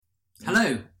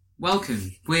Hello,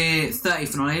 welcome. We're 30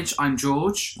 for Knowledge. I'm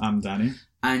George. I'm Danny.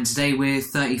 And today we're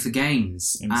 30 for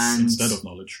Games. Instead of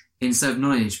knowledge. Instead of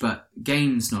knowledge, but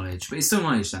games knowledge. But it's still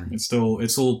knowledge, Danny. It's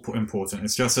all important.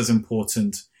 It's just as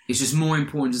important. It's just more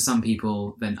important to some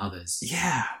people than others.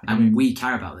 Yeah. And we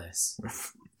care about this.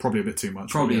 Probably a bit too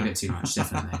much. Probably a bit too much,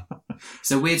 definitely.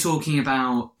 So we're talking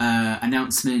about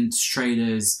announcements,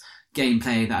 trailers,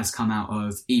 gameplay that has come out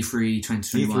of E3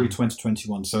 2021. E3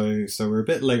 2021. So we're a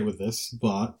bit late with this,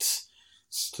 but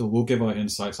still we'll give our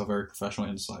insights, our very professional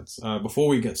insights. Before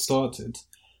we get started,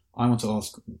 I want to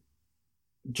ask,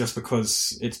 just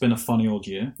because it's been a funny old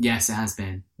year. Yes, it has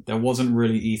been. There wasn't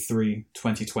really E3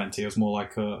 2020. It was more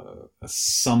like a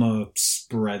summer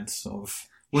spread of...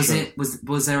 Was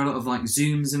there a lot of like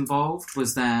Zooms involved?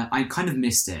 Was there? I kind of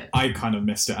missed it. I kind of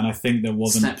missed it, and I think there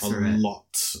wasn't a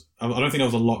lot. I don't think there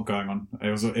was a lot going on. It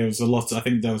was a lot. I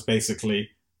think there was basically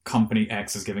Company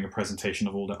X is giving a presentation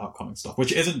of all their upcoming stuff,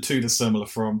 which isn't too dissimilar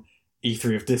from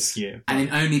E3 of this year. And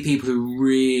then only people who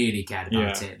really cared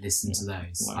about it listened to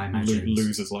those. Like I imagine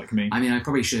losers like me. I mean, I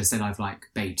probably should have said I've like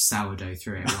baked sourdough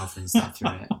through it rather than slept through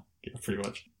it. Yeah, pretty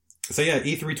much. So yeah,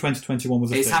 E3 2021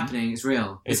 was a thing. It's happening. It's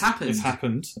real. It's happened. It's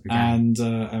happened, Okay. and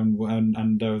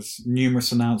there was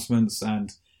numerous announcements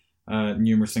and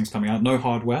numerous things coming out. No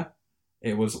hardware.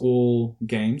 It was all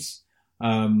games,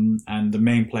 and the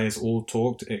main players all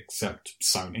talked except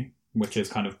Sony, which is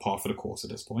kind of par for the course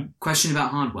at this point. Question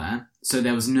about hardware. So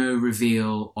there was no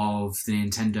reveal of the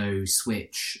Nintendo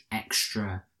Switch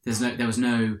Extra. There was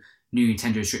no new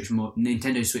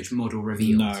Nintendo Switch model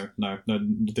revealed. No.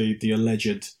 The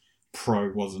alleged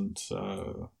Pro wasn't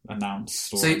announced.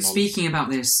 So speaking about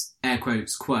this air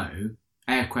quotes Pro,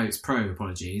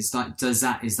 apologies. Like, is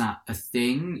that a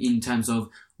thing in terms of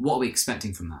what are we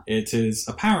expecting from that? It is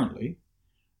apparently,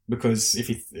 because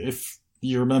if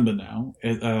you remember now,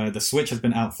 the Switch has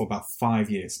been out for about 5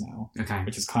 years now. Okay,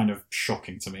 which is kind of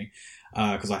shocking to me.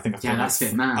 Because I think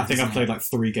I've played like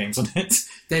 3 games on it.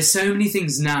 There's so many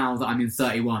things now that I'm in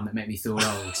 31 that make me feel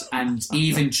old, and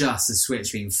even just the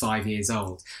Switch being 5 years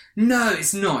old. No,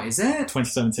 it's not, is it?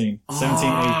 2017, 17, 18,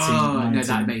 19, no,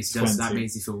 that makes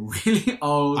you feel really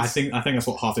old. I think that's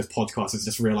what half this podcast is,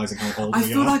 just realising how old we are. I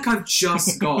feel like I've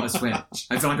just got a Switch.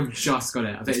 I feel like I've just got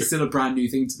it. I think it's still a brand new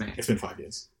thing to me. It's been 5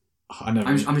 years.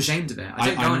 I'm ashamed of it.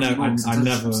 I'm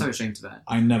so ashamed of it.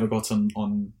 I never got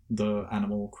on the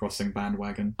Animal Crossing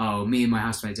bandwagon. Oh, me and my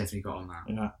housemate definitely got on that.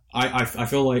 Yeah, I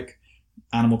feel like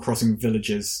Animal Crossing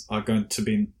villages are going to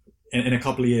be in a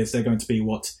couple of years. They're going to be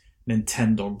what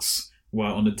Nintendogs were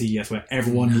on the DS, where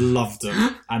everyone loved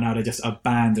them, and now they're just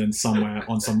abandoned somewhere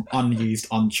on some unused,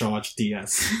 uncharged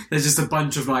DS. There's just a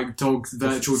bunch of like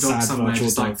virtual dogs somewhere,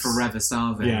 just like forever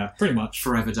starving. Yeah, pretty much.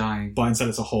 Forever dying. But instead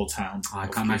it's a whole town. I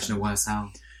can't imagine a worse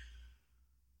sound.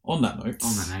 On that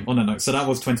note, so that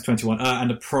was 2021,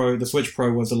 and the Switch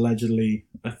Pro is allegedly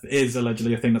a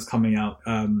thing that's coming out.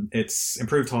 It's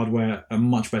improved hardware, a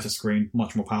much better screen,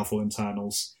 much more powerful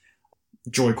internals,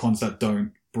 Joy-Cons that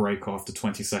don't break after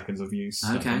 20 seconds of use.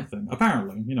 Okay. Kind of thing.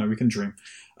 Apparently, we can dream.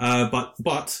 But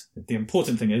the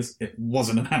important thing is it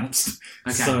wasn't announced.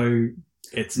 Okay. So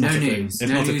it's not no a news. thing. It's no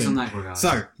not news a thing. on that regard.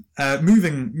 So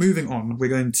moving on, we're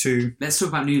going to let's talk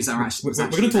about news that are actually. We're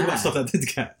going to talk about stuff that did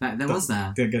get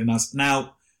didn't get announced.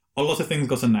 Now, a lot of things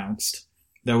got announced.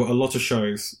 There were a lot of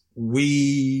shows.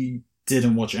 We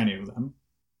didn't watch any of them.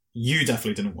 You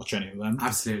definitely didn't watch any of them.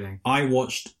 Absolutely. I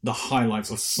watched the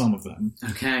highlights of some of them.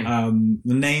 Okay.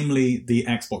 Namely the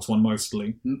Xbox one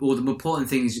mostly. Well, the important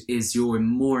thing is you're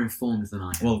more informed than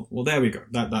I am. Well, there we go.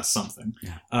 That's something.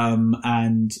 Yeah.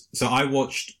 And so I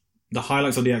watched the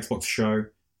highlights of the Xbox show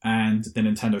and the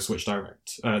Nintendo Switch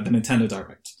Direct, the Nintendo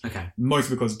Direct. Okay.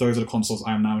 Mostly because those are the consoles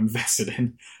I am now invested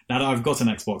in. Now that I've got an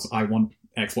Xbox, I want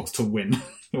Xbox to win.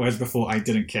 Whereas before I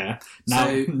didn't care.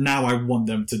 Now I want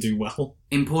them to do well.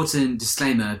 Important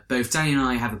disclaimer, both Danny and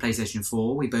I have a PlayStation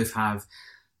 4. We both have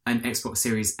an Xbox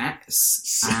Series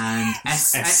X and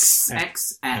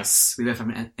XS. We both have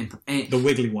the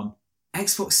wiggly one.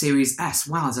 Xbox Series S.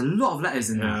 Wow, there's a lot of letters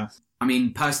in there. I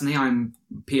mean, personally,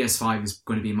 PS5 is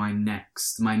going to be my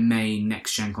main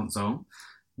next-gen console.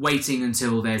 Waiting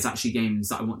until there's actually games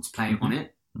that I want to play on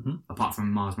it, apart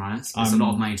from Miles Morales. There's a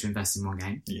lot of money to invest in one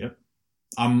game. Yep.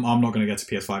 I'm not going to get to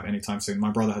PS5 anytime soon.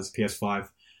 My brother has a PS5,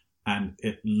 and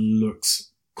it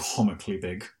looks comically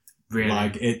big. Really?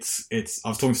 Like, it's. I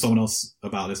was talking to someone else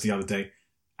about this the other day,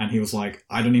 and he was like,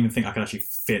 I don't even think I could actually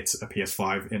fit a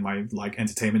PS5 in my,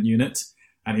 entertainment unit.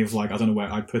 And he was like, I don't know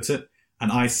where I'd put it. And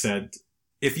I said,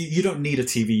 if you don't need a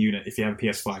TV unit if you have a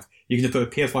PS5. You can just put a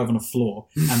PS5 on the floor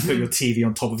and put your TV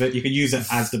on top of it. You can use it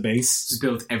as the base. Just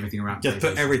build everything around Just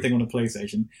put everything on a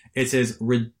PlayStation. It is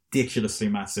ridiculous. ridiculously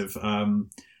massive.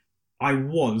 I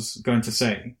was going to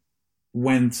say,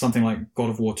 when something like God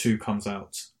of War 2 comes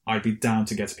out, I'd be down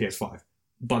to get a PS5.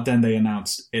 But then they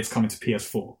announced it's coming to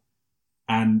PS4.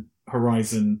 And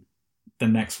Horizon, the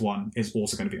next one, is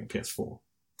also going to be on PS4.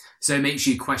 So it makes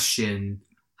you question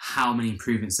how many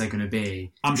improvements they're going to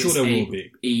be. I'm sure there will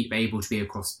be. Able to be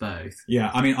across both.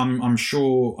 Yeah, I mean, I'm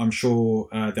sure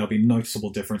there'll be noticeable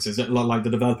differences. Like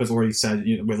the developers already said,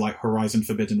 with like Horizon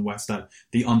Forbidden West, that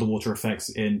the underwater effects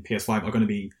in PS5 are going to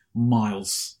be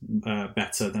miles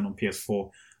better than on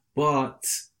PS4. But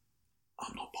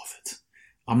I'm not bothered.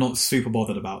 I'm not super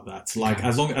bothered about that. Like, Okay.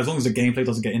 as long as the gameplay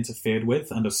doesn't get interfered with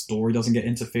and the story doesn't get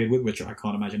interfered with, which I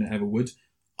can't imagine it ever would,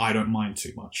 I don't mind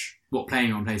too much. What,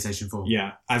 playing on PlayStation 4?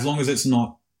 Yeah, as long as it's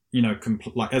not,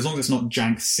 as long as it's not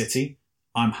Jank City,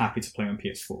 I'm happy to play on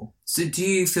PS4. So do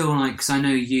you feel like, because I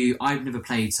know I've never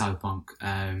played Cyberpunk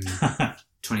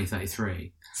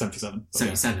 2033. 77.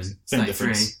 77. Same 33.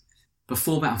 difference.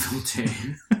 Before Battlefield 2.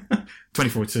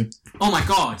 2042. Oh my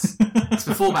god! It's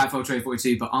before Battlefield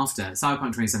 2042, but after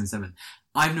Cyberpunk 2077.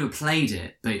 I've never played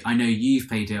it, but I know you've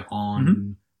played it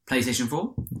on PlayStation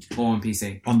 4 or on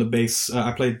PC. On the base,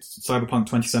 I played Cyberpunk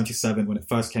 2077 when it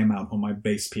first came out on my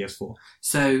base PS4.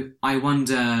 So I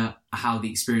wonder how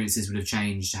the experiences would have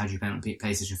changed had you played on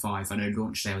PlayStation 5. I know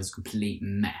launch day was a complete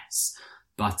mess,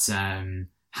 but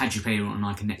had you played it on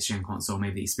like a next-gen console,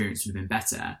 maybe the experience would have been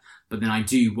better. But then I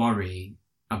do worry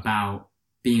about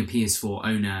being a PS4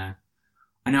 owner.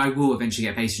 I know I will eventually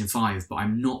get a PlayStation 5, but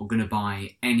I'm not going to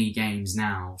buy any games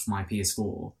now for my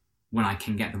PS4 when I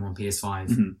can get them on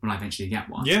PS5 when I eventually get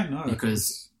one. Yeah, no,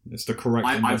 because it's the correct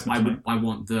investment to make. I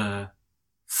want the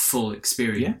full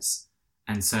experience.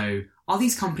 Yeah. And so, are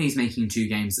these companies making two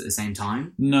games at the same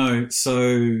time? No.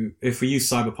 So, if we use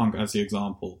Cyberpunk as the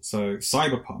example, so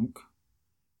Cyberpunk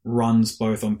runs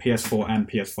both on PS4 and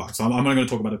PS5. So I'm only going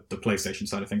to talk about the PlayStation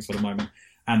side of things for the moment.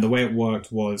 And the way it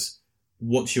worked was,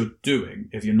 what you're doing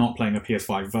is you're not playing a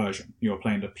PS5 version. You're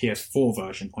playing the PS4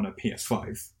 version on a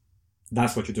PS5.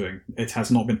 That's what you're doing. It has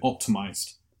not been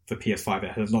optimized for PS5.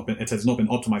 It has not been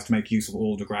optimized to make use of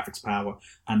all the graphics power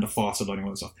and the faster loading, all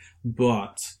that stuff.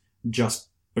 But just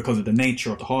because of the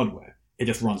nature of the hardware, it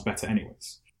just runs better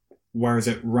anyways. Whereas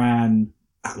it ran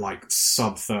at like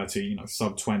sub 30,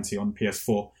 sub 20 on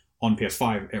PS4. On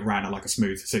PS5, it ran at like a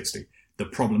smooth 60. The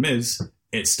problem is,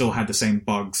 it still had the same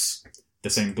bugs, the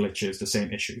same glitches, the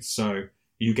same issues. So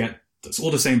you get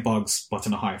all the same bugs, but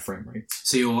in a higher frame rate.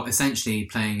 So you're essentially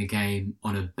playing a game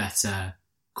on a better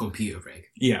computer rig.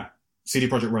 Yeah. CD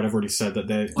Projekt Red have already said that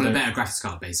they're... On a better graphics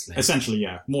card, basically. Essentially,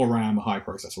 yeah. More RAM, high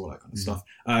processor, all that kind of stuff.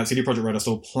 CD Projekt Red are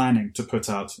still planning to put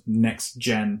out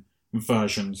next-gen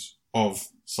versions of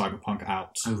Cyberpunk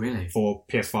out. Oh, really? For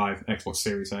PS5, Xbox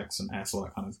Series X and S, all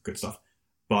that kind of good stuff.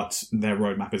 But their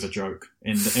roadmap is a joke.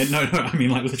 No, I mean,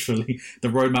 like, literally, the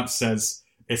roadmap says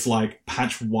it's like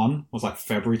patch 1 was like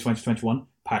February 2021,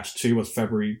 patch 2 was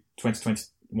February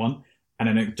 2021, and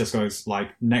then it just goes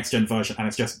like next gen version, and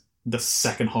it's just the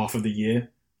second half of the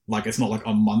year. Like, it's not like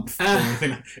a month or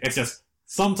anything. It's just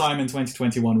sometime in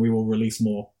 2021 we will release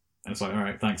more. And it's like, all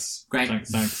right, thanks. Great.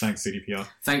 Thanks, CDPR.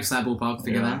 Thanks for that ballpark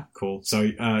figure there. Cool. So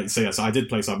I did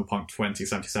play Cyberpunk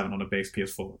 2077 on a base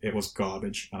PS4. It was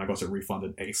garbage, and I got it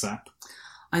refunded ASAP.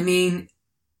 I mean,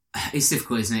 it's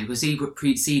difficult, isn't it? Because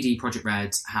CD Projekt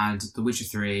Red had The Witcher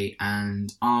 3,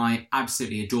 and I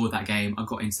absolutely adored that game. I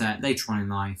got into that later on in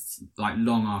life, like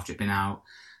long after it'd been out,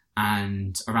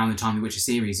 and around the time The Witcher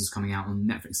series was coming out on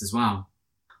Netflix as well.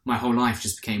 My whole life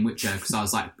just became Witcher, because I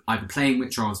was like either playing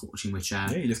Witcher or I was watching Witcher.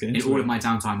 Yeah, you just get into in all of my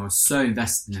downtime, I was so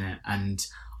invested in it, and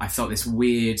I felt this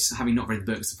weird, having not read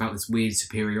the books, I felt this weird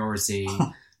superiority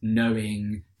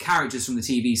knowing characters from the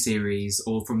TV series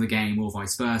or from the game or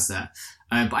vice versa.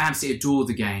 But I absolutely adored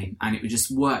the game, and it just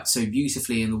worked so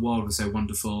beautifully, and the world was so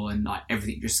wonderful, and like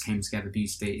everything just came together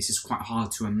beautifully. It's just quite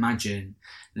hard to imagine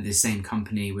that this same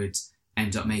company would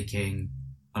end up making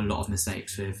a lot of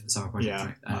mistakes with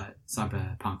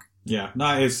Cyberpunk. Yeah,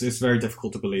 no, it's very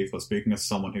difficult to believe, but speaking as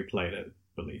someone who played it,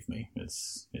 believe me,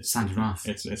 it's sounded rough.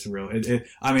 It's real.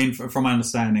 I mean, from my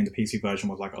understanding, the PC version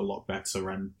was like a lot better,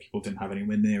 and people didn't have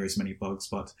anywhere near as many bugs.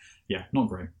 But yeah, not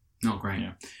great. Not great.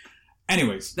 Yeah.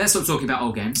 Anyways, let's stop talking about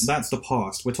old games. That's the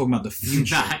past. We're talking about the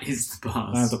future. That is the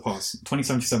past. That's the past.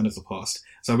 2077 is the past.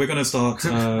 So we're going to start.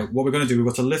 What we're going to do, we've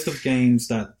got a list of games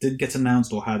that did get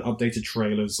announced or had updated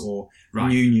trailers or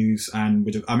new news, and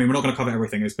we're not going to cover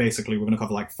everything. It's basically we're going to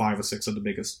cover like 5 or 6 of the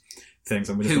biggest things.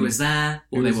 And who was there?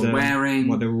 What they were wearing?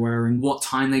 What they were wearing? What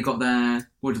time they got there?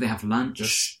 What did they have for lunch?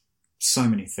 Just so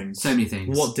many things. So many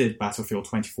things. What did Battlefield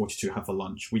 2042 have for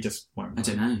lunch? We just won't know. I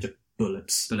don't know. Just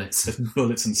bullets. Bullets. Just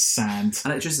bullets and sand.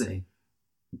 Electricity.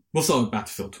 We'll start with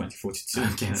Battlefield 2042.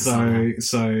 Okay,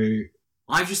 so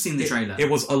I've just seen the trailer. It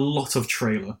was a lot of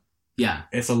trailer. Yeah.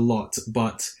 It's a lot,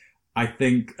 but I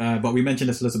think, but we mentioned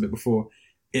this a little bit before,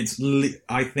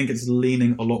 I think it's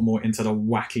leaning a lot more into the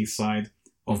wacky side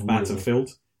of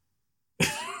Battlefield.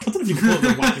 I don't know if you can call it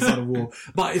the wacky side of war,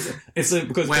 but it's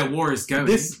because where war is going.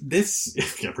 This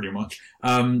yeah, pretty much.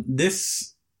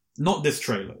 Not this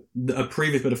trailer, a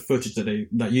previous bit of footage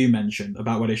that you mentioned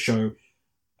about where they show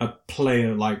a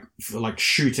player like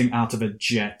shooting out of a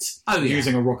jet,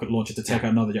 using a rocket launcher to take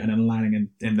out another jet and then landing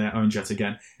in their own jet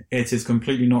again. It is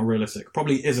completely not realistic.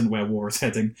 Probably isn't where war is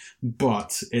heading,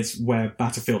 but it's where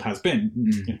Battlefield has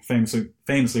been,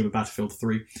 famously with Battlefield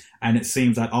 3. And it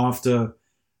seems that after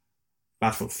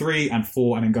Battlefield 3 and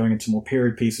 4, and then going into more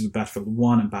period pieces with Battlefield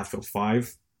 1 and Battlefield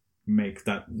 5, make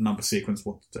that number sequence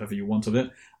whatever you want of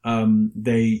it,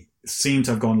 they seem to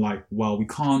have gone like, well, we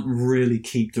can't really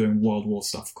keep doing World War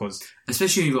stuff because,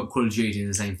 especially when you've got Call of Duty doing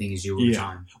the same thing as you all the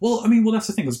time. Well, that's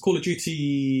the thing. Because Call of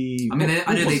Duty, I know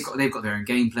they've got their own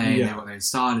gameplay, they've got their own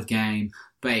style of game,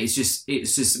 but it's just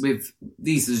with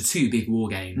these are the two big war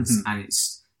games, and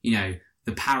it's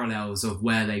the parallels of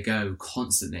where they go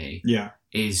constantly.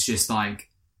 Is just like,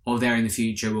 oh, they're in the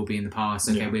future, we'll be in the past.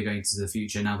 Okay, we're going to the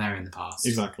future, now they're in the past.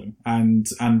 Exactly,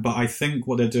 but I think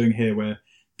what they're doing here, where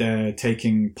they're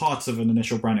taking parts of an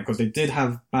initial branding, because they did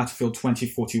have Battlefield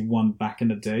 2041 back in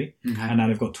the day, and now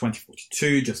they've got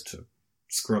 2042 just to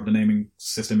screw up the naming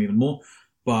system even more.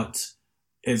 But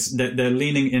they're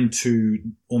leaning into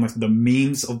almost the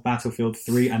memes of Battlefield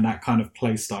 3 and that kind of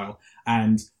play style.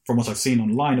 And from what I've seen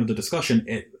online of the discussion,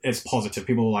 it's positive.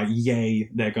 People are like,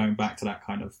 yay, they're going back to that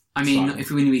kind of style.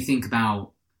 When we think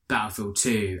about Battlefield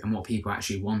 2 and what people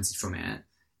actually wanted from it,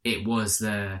 it was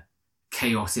the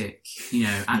chaotic,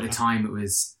 at the time it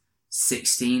was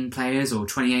 16 players or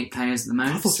 28 players at the most.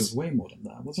 I thought it was way more than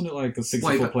that. Wasn't it like a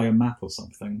 64-player map or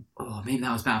something? Oh, maybe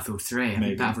that was Battlefield 3. I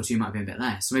think Battlefield 2 might have been a bit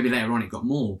less. So maybe later on it got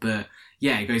more. But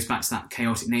yeah, it goes back to that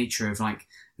chaotic nature of like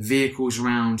vehicles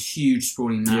around, huge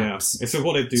sprawling maps. Yeah, it's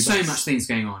what they do best. So much things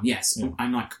going on, yes. Yeah.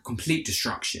 And like complete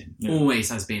destruction. Yeah. Always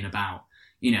has been about,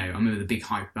 I remember the big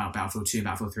hype about Battlefield 2 and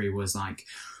Battlefield 3 was like,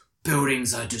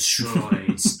 buildings are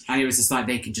destroyed. And it was just like,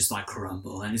 they can just like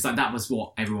crumble. And it's like, that was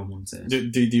what everyone wanted.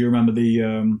 Do you remember the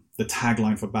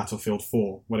tagline for Battlefield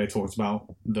 4 where they talked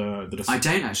about the I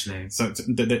don't actually. So,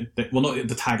 well, not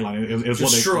the tagline. It was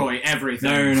destroy everything.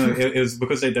 No. It was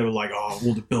because they were like, oh,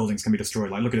 all the buildings can be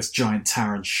destroyed. Like, look at this giant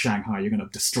tower in Shanghai. You're going to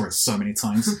destroy it so many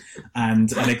times. and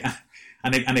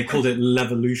they called it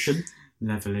Levolution.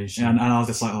 Levolution. And I was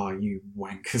just like, oh, you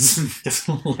wankers. Just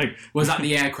like, was that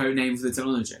the air quote name for the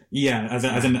technology? Yeah, as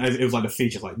it was like the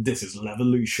feature, like, this is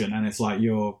Levolution, and it's like, I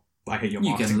hate your marketing.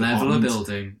 You can level a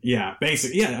building. Yeah,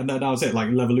 basically, yeah, and that was it, like,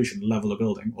 Levolution, level a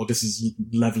building, or this is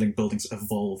leveling buildings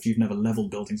evolve. You've never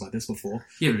leveled buildings like this before.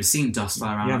 You've never seen dust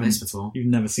fly around like this before. You've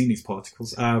never seen these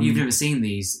particles. You've never seen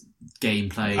these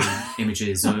gameplay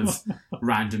images of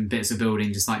random bits of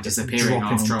building just like disappearing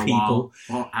after a while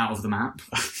out of the map.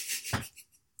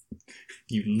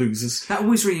 You losers. That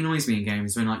always really annoys me in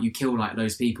games when like you kill like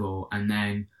those people and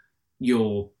then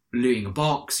you're looting a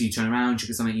box, you turn around, you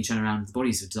get something, you turn around, the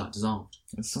bodies have like dissolved.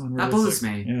 It's so that bothers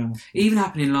me. Yeah. It even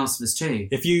happened in Last of Us 2.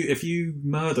 If you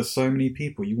murder so many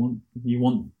people, you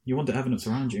want the evidence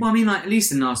around you. Well, I mean, like at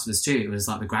least in Last of Us 2, it was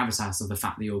like the gravitas of the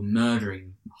fact that you're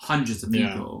murdering hundreds of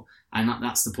people, and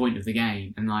that's the point of the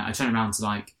game. And like I turn around to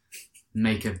like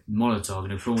make a Molotov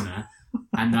in a corner.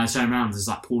 And then I turn around, there's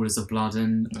like pools of blood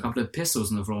and a couple of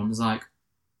pistols on the floor, and I was like,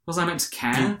 was I meant to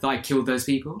care that I killed those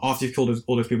people? After you've killed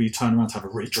all those people, you turn around to have a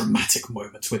really dramatic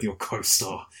moment with your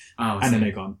co-star. And then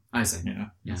they're gone. I see.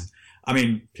 Yeah. I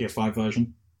mean, PS5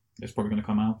 version is probably going to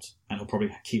come out, and it'll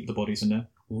probably keep the bodies in there.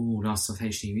 Ooh, Last of Us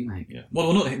HD remake. Yeah.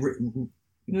 Well, not...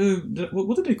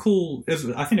 what did they call...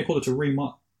 I think they called it a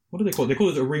remake. What do they call it? They call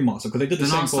it a remaster because they did the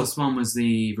same. The Last of Us one was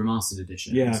the remastered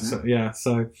edition. Yeah,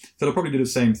 so they'll probably do the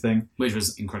same thing, which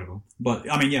was incredible.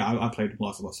 But I mean, I played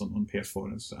Last of Us on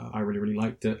PS4 and I really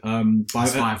liked it. That's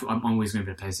why I'm always going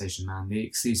to be a PlayStation man. The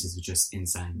exclusives are just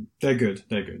insane. They're good.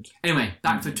 Anyway,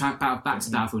 back to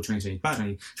Battlefield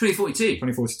 2042.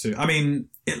 2042. I mean,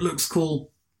 it looks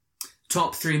cool.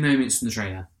 Top 3 moments from the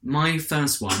trailer. My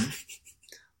first one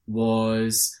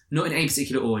was not in any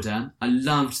particular order. I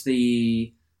loved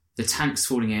the tanks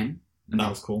falling in. And that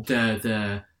was cool.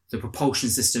 The propulsion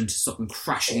system to stop them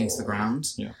crashing into the ground.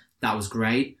 Yeah. That was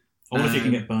great. I wonder if you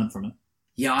can get burnt from it.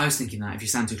 Yeah, I was thinking that. If you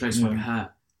stand too close, it might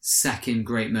hurt. Second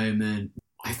great moment.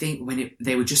 I think when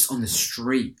they were just on the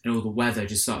street and all the weather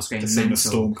just starts getting mental. The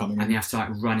storm coming in. And they have to like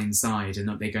run inside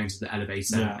and they go into the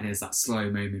elevator and there's that slow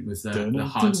moment with the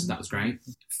HUD. That was great.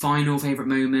 Final favourite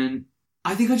moment.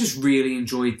 I think I just really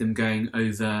enjoyed them going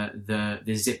over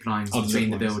the zip lines between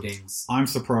the buildings. I'm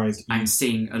surprised. And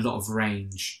seeing a lot of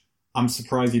range. I'm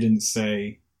surprised you didn't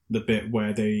say the bit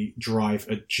where they drive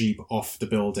a jeep off the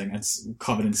building and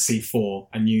covered in C4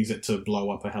 and use it to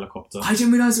blow up a helicopter. I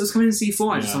didn't realise it was coming in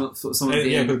C4. I just thought someone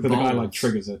but the guy like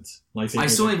triggers it. Like I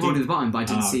saw him holding the button,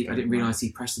 but I didn't realise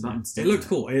he pressed the button. It looked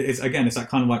cool. It's that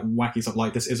kind of like wacky stuff.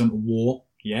 Like this isn't war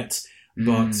yet,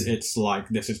 but it's like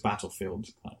this is Battlefield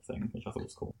kind of thing, which I thought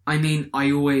was cool. I mean,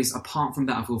 I always, apart from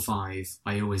Battlefield 5,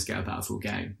 I always get a Battlefield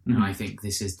game, and I think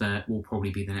this is will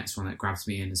probably be the next one that grabs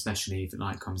me in, especially if it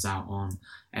like comes out on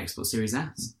Xbox Series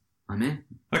S. I'm in.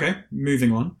 Okay,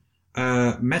 moving on.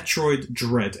 Metroid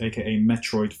Dread, aka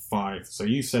Metroid 5. So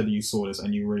you said you saw this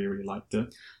and you really, really liked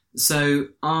it. So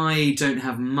I don't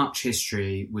have much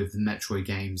history with the Metroid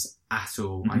games at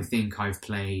all. I think I've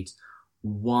played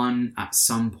one at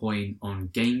some point on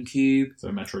GameCube. So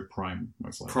Metroid Prime,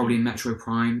 most likely. Probably Metroid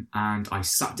Prime, and I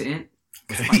sucked at it.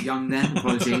 I was quite young then,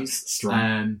 apologies.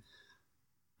 Strong.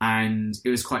 And it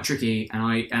was quite tricky, and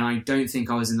I don't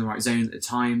think I was in the right zone at the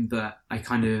time, but I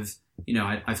kind of,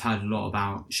 I've heard a lot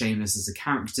about Seamus as a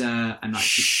character, and like...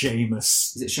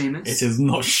 Seamus. Is it Seamus? It is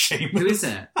not Seamus. Who is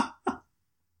it?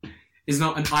 Is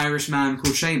not an Irish man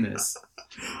called Seamus?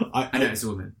 I know it's a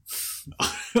woman.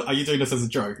 Are you doing this as a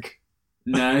joke?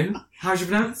 No. How do you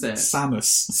pronounce it?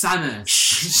 Samus.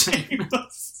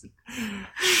 Seamus.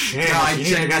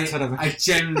 No, I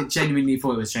genuinely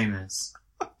thought it was Seamus.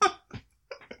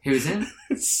 Who is it?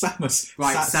 Samus.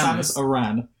 Right, Samus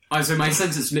Aran. So my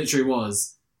sentence literally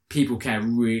was, people care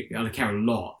a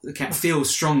lot. Feel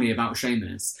strongly about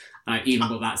Seamus. I even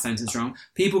got that sentence wrong.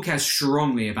 People care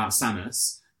strongly about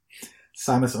Samus.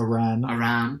 Samus Aran.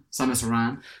 Samus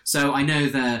Aran. So I know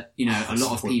that, a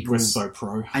lot of people... We're so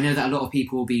pro. I know that a lot of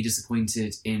people will be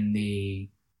disappointed in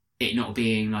it not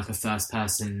being like a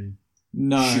first-person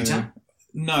shooter.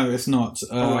 No, it's not.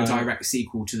 Or a direct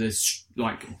sequel to this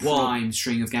prime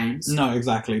string of games. No,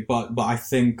 exactly. But I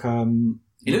think...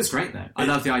 it looks great, though. I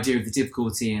love the idea of the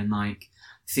difficulty and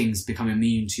things become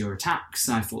immune to your attacks.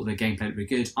 I thought the gameplay looked really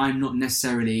good. I'm not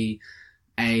necessarily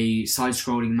a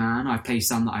side-scrolling man. I've played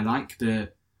some that I like,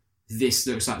 but this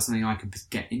looks like something I could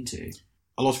get into.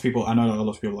 I know a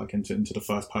lot of people like into the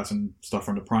first-person stuff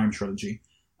from the Prime trilogy.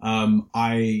 But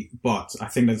I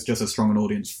think there's just as strong an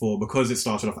audience because it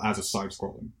started off as a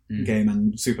side-scrolling game,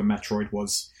 and Super Metroid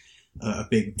was a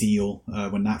big deal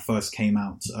when that first came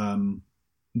out.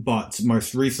 But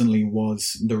most recently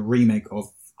was the remake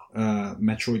of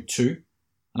Metroid 2.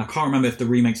 And I can't remember if the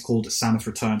remake's called Samus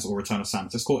Returns or Return of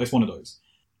Samus. It's one of those.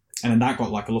 And then that got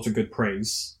a lot of good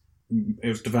praise. It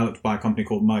was developed by a company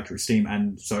called Mercury Steam,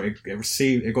 and so it got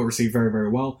received very, very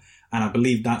well. And I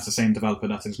believe that's the same developer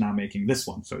that is now making this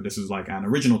one. So this is like an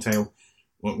original tale,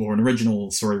 or an original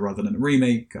story rather than a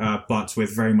remake, but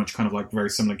with very much kind of very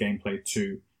similar gameplay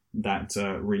to that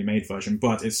remade version.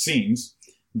 But it seems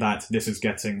that this is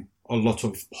getting a lot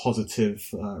of positive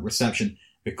reception,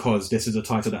 because this is a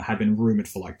title that had been rumoured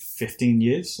for 15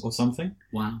 years or something.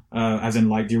 Wow. As in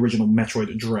the original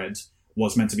Metroid Dread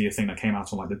was meant to be a thing that came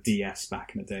out on the DS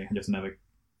back in the day and just never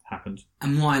happened.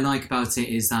 And what I like about it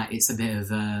is that it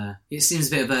seems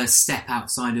a bit of a step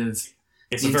outside of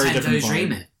Nintendo's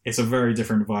remit. It's a very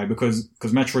different vibe because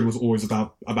Metroid was always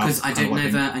about because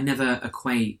I never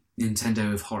equate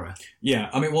Nintendo with horror. Yeah,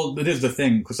 I mean, well, it is the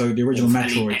thing, because the original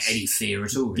Metroid... Any fear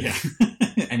at all. Yeah,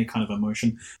 any kind of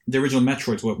emotion. The original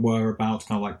Metroids were about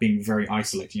kind of being very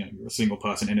isolated. You're a single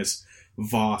person in this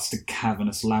vast,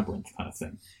 cavernous labyrinth kind of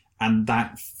thing. And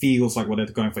that feels like what they're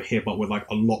going for here, but with a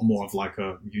lot more of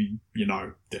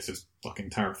this is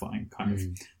fucking terrifying kind of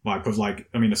vibe. Because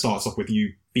it starts off with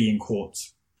you being caught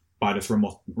by this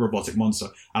robotic monster.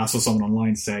 And I saw someone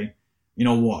online say, you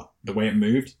know what, the way it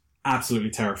moved,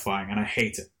 absolutely terrifying, and I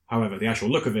hate it. However, the actual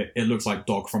look of it looks like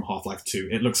Dog from Half-Life 2.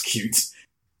 It looks cute.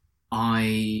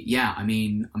 I'm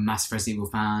a massive Resident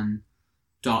Evil fan.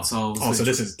 Dark Souls. Oh, so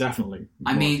this is definitely...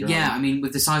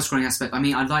 with the side-scrolling aspect, I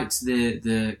liked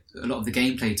a lot of the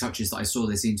gameplay touches that I saw.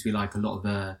 There seemed to be a lot of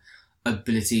the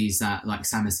abilities that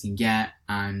Samus can get,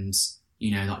 and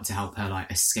to help her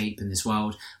escape in this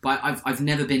world. But I've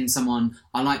never been someone...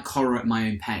 I like horror at my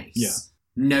own pace. Yeah.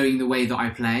 Knowing the way that I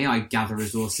play, I gather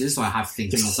resources, so I have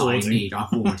things that I need. I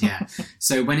hoard, yeah.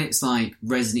 So when it's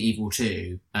Resident Evil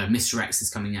 2, Mr. X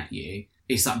is coming at you,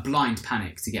 it's blind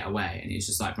panic to get away, and it's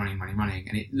just running.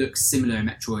 And it looks similar in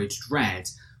Metroid Dread,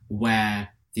 where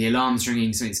the alarm's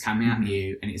ringing, something's coming at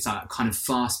you, and it's kind of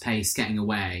fast-paced getting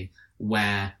away,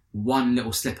 where one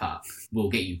little slip-up will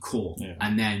get you caught. Yeah.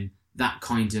 And then that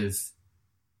kind of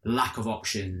lack of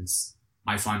options...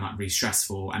 I find really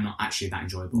stressful and not actually that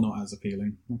enjoyable. Not as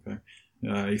appealing. Okay.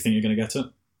 You think you're going to get it?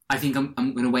 I think I'm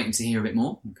going to wait until hear a bit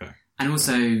more. Okay. And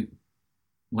also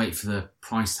wait for the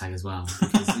price tag as well,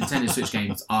 because Nintendo Switch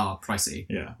games are pricey.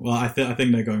 Yeah. Well, I think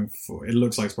they're going for. It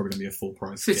looks like it's probably going to be a full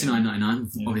price.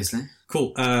 $59.99, obviously.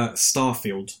 Cool.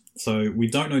 Starfield. So we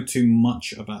don't know too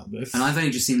much about this. And I've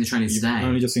only just seen the trailer today. I've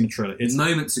only just seen the trailer. It's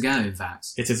moments ago, in fact.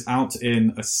 It is out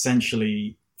in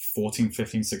essentially 14,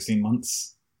 15, 16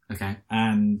 months. Okay.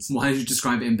 And why did you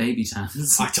describe it in baby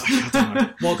terms? I don't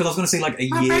know. Well, because I was going to say like a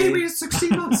My year. My baby is 16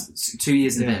 months. 2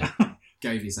 years and a bit.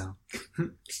 Go with yourself.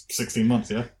 16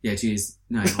 months, yeah? Yeah, 2 years.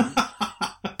 No.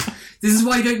 This is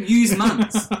why you don't use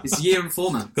months. It's a year and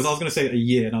 4 months. Because I was going to say a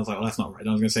year, and I was like, well, that's not right. And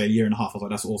I was going to say a year and a half. I was like,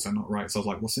 that's also not right. So I was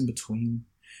like, what's in between?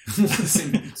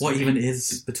 What even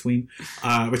is between?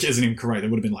 Which isn't even correct. It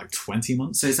would have been like 20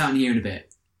 months. So it's out in a year and a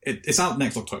bit? It's out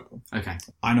next October. Okay.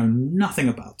 I know nothing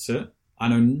about it. I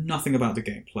know nothing about the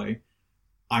gameplay.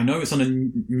 I know it's on a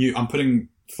new... I'm putting,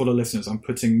 for the listeners, I'm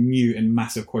putting new in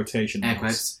massive quotation marks. Air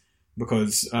quotes.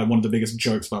 Because one of the biggest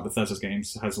jokes about Bethesda's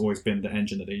games has always been the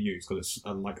engine that they use, because it's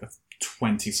like a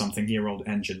 20-something-year-old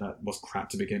engine that was crap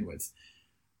to begin with.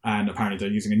 And apparently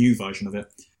they're using a new version of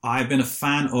it. I've been a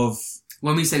fan of...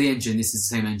 When we say the engine, this is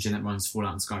the same engine that runs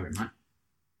Fallout and Skyrim, right?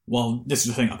 Well, this is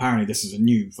the thing. Apparently this is a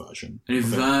new version. A new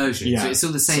version? Yeah. So it's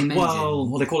still the same engine?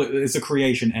 Well, they call it... It's a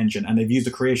creation engine, and they've used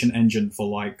the creation engine for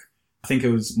like... I think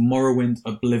it was Morrowind,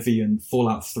 Oblivion,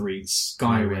 Fallout 3,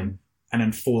 Skyrim. And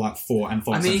then Fallout 4 and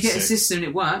Fallout 76. I mean, you get a system and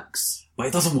it works. But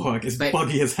it doesn't work. It's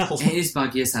buggy as hell. It is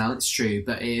buggy as hell, it's true.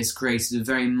 But it has created a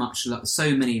very much...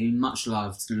 so many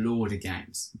much-loved Lord of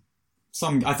games.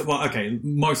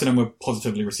 Most of them were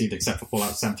positively received except for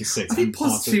Fallout 76. I think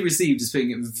positively received is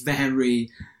putting it very...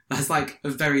 That's like a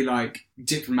very, like,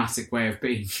 diplomatic way of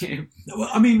being it. Well,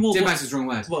 I mean... Diplomatic is the wrong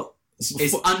word. Well,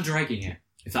 it's under-egging it,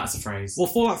 if that's a phrase. Well,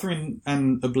 Fallout 3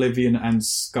 and Oblivion and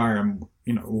Skyrim,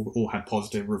 you know, all had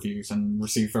positive reviews and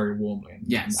received very warmly.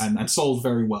 And sold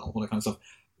very well, all that kind of stuff.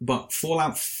 But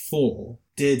Fallout 4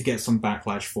 did get some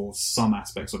backlash for some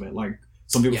aspects of it. Like,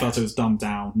 some people felt it was dumbed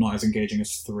down, not as engaging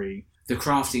as 3. Not the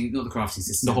crafting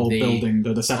system. The whole building,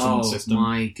 the settlement system. Oh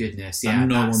my goodness, yeah.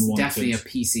 That's definitely a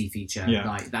PC feature. Yeah.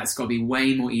 Like, that's got to be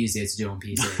way more easier to do on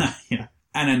PC. Yeah.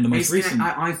 And then the most recent...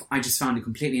 I just found it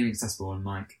completely inaccessible on,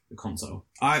 like, the console.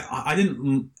 I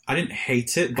didn't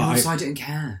hate it, but... And also I didn't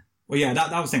care. Well, yeah,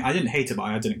 that was the thing. I didn't hate it, but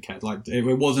I didn't care. Like, it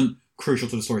wasn't crucial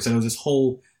to the story. So there was this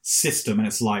whole system, and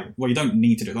it's like, well, you don't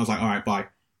need to do it. I was like, all right, bye.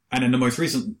 And then the most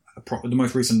recent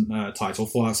title,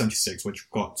 Fallout 76, which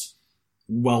got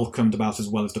welcomed about as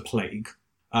well as the plague.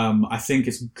 I think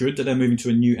it's good that they're moving to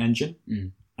a new engine,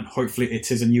 and hopefully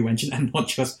it is a new engine and not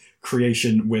just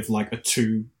creation with like a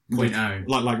 2.0,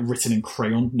 like written in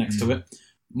crayon next to it.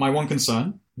 My one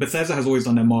concern: Bethesda has always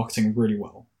done their marketing really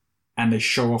well, and they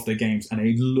show off their games, and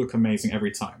they look amazing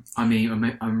every time. I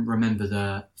mean, I remember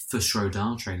the Fush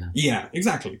Rodal trailer. Yeah,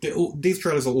 exactly. These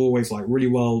trailers are always like really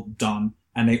well done,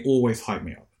 and they always hype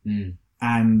me up.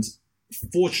 And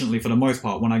fortunately, for the most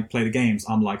part, when I play the games,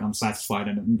 I'm satisfied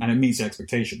and it meets the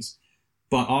expectations.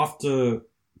 But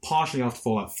partially after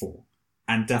Fallout 4,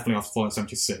 and definitely after Fallout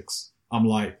 76,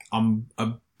 I'm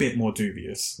a bit more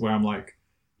dubious, where I'm like,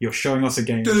 you're showing us a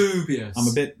game. Dubious. I'm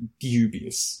a bit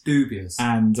dubious.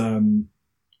 And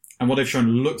what they've shown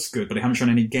looks good, but they haven't shown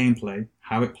any gameplay,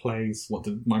 how it plays, what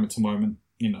the moment-to-moment,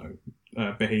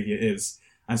 behavior is.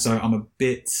 And so I'm a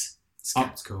bit...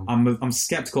 skeptical. I'm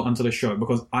skeptical until they show it,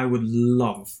 because I would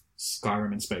love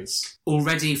Skyrim in space.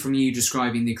 Already from you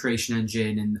describing the creation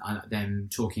engine and them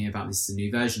talking about this is a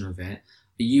new version of it,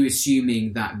 are you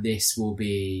assuming that this will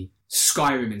be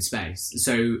Skyrim in space?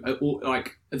 So,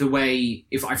 like, the way,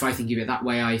 if I think of it that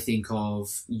way, I think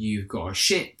of you've got a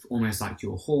ship, almost like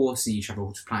your horse, and you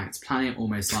travel to planet,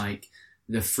 almost like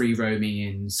the free roaming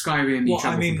in Skyrim. You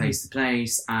travel from place to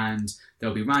place, and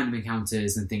there'll be random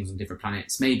encounters and things on different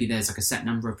planets. Maybe there's like a set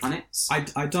number of planets.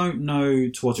 I don't know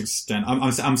to what extent.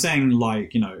 I'm saying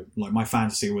like my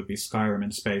fantasy would be Skyrim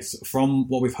in space. From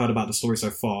what we've heard about the story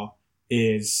so far,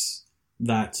 is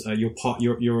that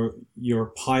you're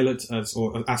a pilot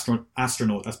or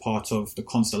astronaut as part of the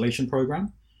Constellation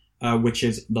program, which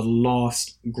is the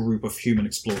last group of human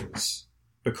explorers,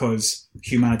 because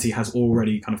humanity has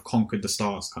already kind of conquered the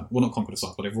stars. Well, not conquered the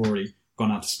stars, but they've already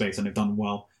gone out to space and they've done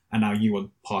well. And now you are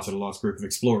part of the last group of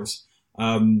explorers,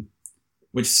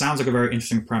 which sounds like a very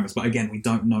interesting premise. But again, we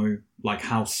don't know like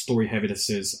how story heavy this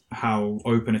is, how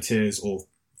open it is, or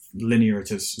linear it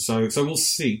is. So we'll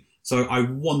see. So I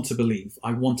want to believe.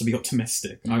 I want to be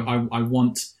optimistic. I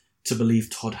want to believe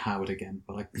Todd Howard again,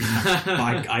 but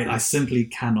I simply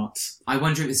cannot. I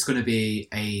wonder if it's going to be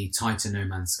a tighter No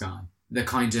Man's Sky. The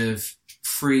kind of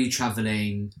free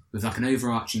travelling with like an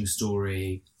overarching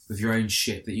story with your own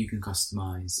ship that you can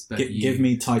customize. But Give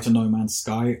me Titan No Man's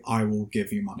Sky, I will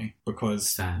give you money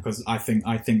because I think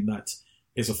that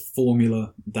is a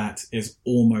formula that is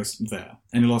almost there.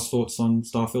 Any last thoughts on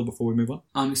Starfield before we move on?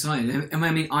 I'm excited.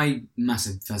 I mean, I'm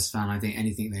massive first fan. I think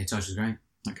anything they touch is great.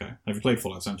 Okay. Have you played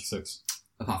Fallout 76?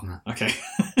 Apart from that. Okay.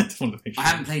 Just wanted to make sure. I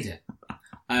haven't played it.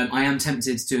 I am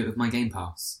tempted to do it with my Game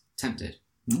Pass. Tempted.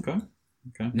 Okay.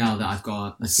 Now that I've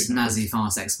got a snazzy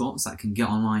fast Xbox that can get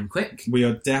online quick. We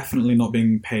are definitely not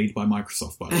being paid by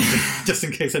Microsoft, by the way, just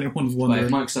in case anyone's wondering.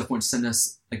 But if Microsoft wants to send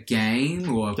us a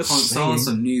game or a Just console, saying.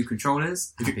 some new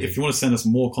controllers, If you want to send us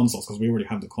more consoles, because we already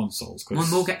have the consoles, the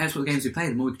more Xbox games we play,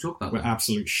 the more we can talk about we're them.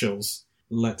 absolute shills.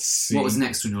 Let's see. What was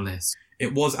next on your list?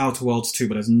 It was Outer Worlds 2,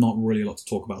 but there's not really a lot to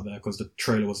talk about there because the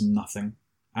trailer was nothing.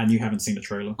 And you haven't seen the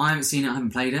trailer. I haven't seen it, I haven't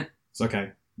played it. It's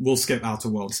okay. We'll skip Outer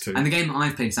Worlds 2. And the game that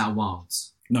I've played is Outer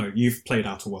Wilds. No, you've played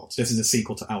Outer Worlds. This is a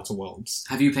sequel to Outer Worlds.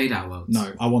 Have you played Outer Worlds?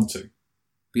 No, I want to. But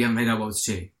you haven't played Outer Worlds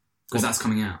 2? Because that's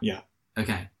coming out? Yeah.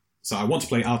 Okay. So I want to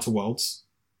play Outer Worlds.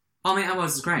 Oh, mate, Outer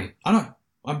Worlds is great. I know.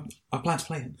 I plan to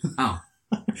play it. Oh.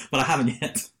 But I haven't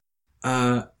yet.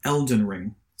 Elden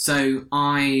Ring. So,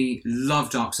 I love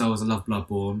Dark Souls, I love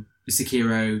Bloodborne.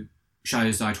 Sekiro,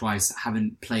 Shadows Die Twice,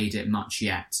 haven't played it much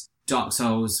yet. Dark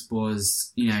Souls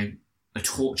was, a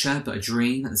torture, but a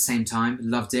dream at the same time.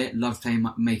 Loved it. Loved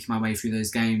making my way through those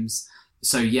games.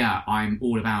 So yeah, I'm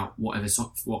all about whatever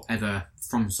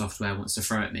From Software wants to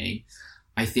throw at me.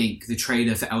 I think the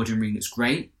trailer for Elden Ring looks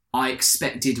great. I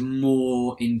expected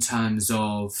more in terms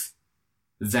of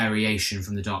variation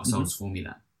from the Dark Souls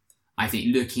formula. I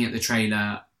think looking at the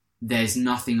trailer, there's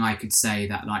nothing I could say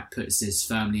that puts this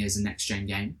firmly as a next-gen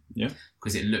game. Yeah.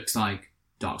 Because it looks like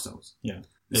Dark Souls. Yeah.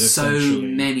 So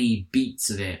many beats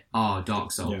of it are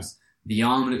Dark Souls. Yeah. The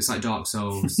armor looks like Dark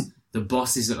Souls. The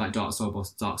bosses look like Dark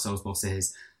Souls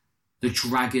bosses. The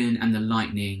dragon and the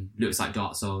lightning looks like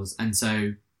Dark Souls. And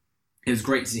so it was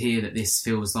great to hear that this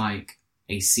feels like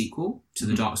a sequel to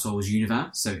the Dark Souls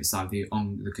universe. So it's like the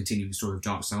continuing story of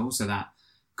Dark Souls. So that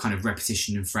kind of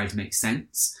repetition and thread makes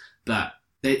sense. But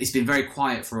it's been very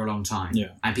quiet for a long time. Yeah.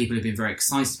 And people have been very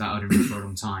excited about Elden Ring for a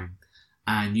long time.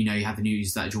 And, you had the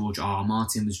news that George R.R.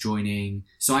 Martin was joining.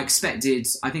 So I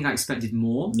think I expected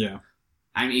more. Yeah.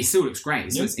 I mean, it still looks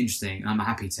great. So it's interesting. I'm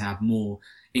happy to have more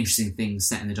interesting things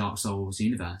set in the Dark Souls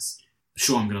universe.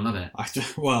 Sure, I'm going to love it.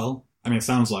 It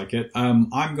sounds like it.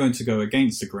 I'm going to go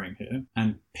against the grain here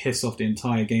and piss off the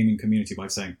entire gaming community by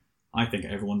saying I think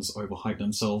everyone's overhyped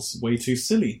themselves way too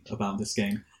silly about this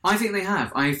game. I think they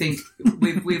have. I think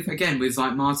with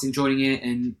Martin joining it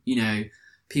and,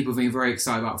 people being very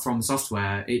excited about From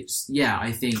Software,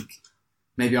 I think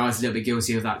maybe I was a little bit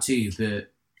guilty of that too,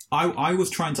 but I was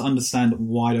trying to understand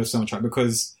why there was so much hype,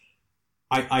 because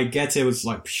I get it was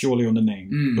purely on the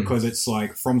name, because it's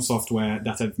From Software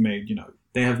that have made,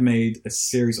 they have made a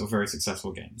series of very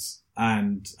successful games,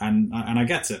 and I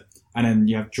get it. And then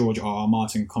you have George R.R.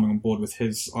 Martin coming on board with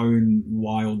his own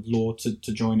wild lore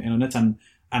to join in on it, and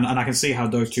I can see how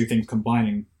those two things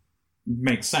combining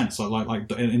makes sense.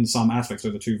 Like in some aspects,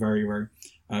 those are two very, very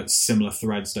similar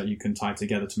threads that you can tie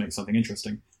together to make something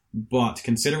interesting. But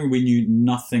considering we knew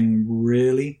nothing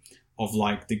really of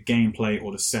the gameplay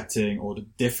or the setting or the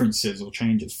differences or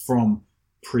changes from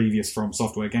previous From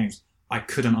Software games, I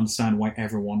couldn't understand why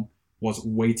everyone was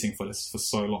waiting for this for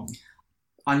so long.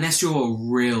 Unless you're a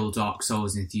real Dark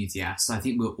Souls enthusiast, I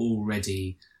think we're all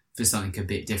ready for something a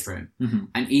bit different. Mm-hmm.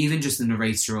 And even just the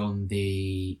narrator on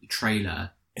the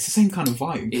trailer, it's the same kind of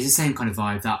vibe. It's the same kind of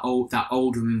vibe. That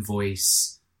old woman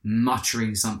voice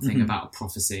muttering something about a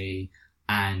prophecy,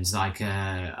 and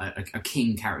a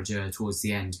king character towards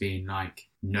the end being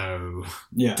no,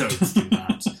 don't do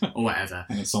that, or whatever.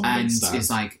 And it's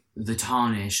the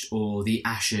Tarnished or the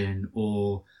Ashen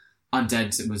or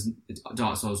Undead. It was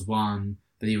Dark Souls 1,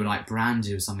 but you were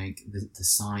branded or something. The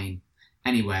sign.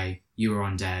 Anyway, you were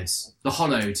undead. The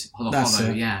Hollowed,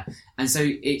 Hollow, yeah. And so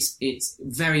it's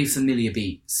very familiar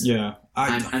beats. Yeah.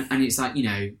 And it's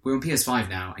we're on PS5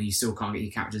 now, and you still can't get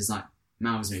your characters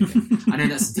mouths moving. I know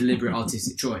that's a deliberate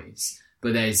artistic choice,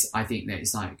 but I think that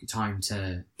it's time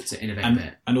to innovate a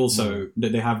bit. And also,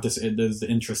 they have there's the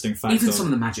interesting fact even some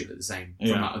of the magic look the same from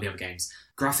the other games.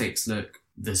 Graphics look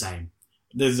the same.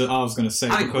 I was going to say,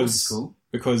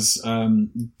 because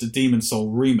the Demon's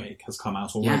Soul remake has come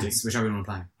out already. Yes, which I really want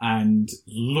to play. And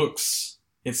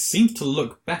it seems to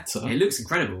look better. It looks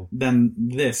incredible. Than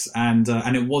this, and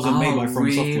it wasn't made by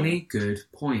From Software. Really good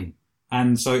point.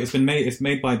 And so it's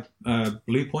made by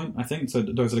Bluepoint, I think. So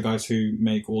those are the guys who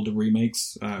make all the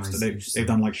remakes. So they've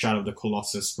done Shadow of the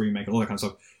Colossus remake and all that kind of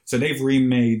stuff. So they've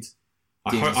remade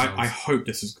I hope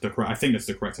this is the correct. I think this is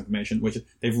the correct information. Which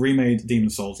they've remade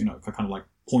Demon's Souls, kind of like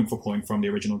point for point from the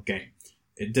original game.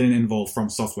 It didn't involve From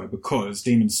Software because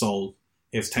Demon's Souls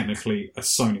is technically a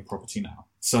Sony property now.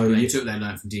 So they took their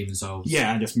learn from Demon's Souls.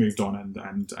 Yeah, and just moved on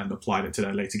and applied it to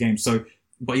their later games. So,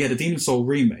 but yeah, the Demon's Souls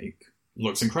remake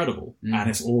looks incredible, and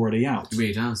it's already out. It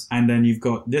really does. And then you've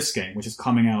got this game, which is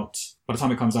coming out. By the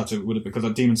time it comes out,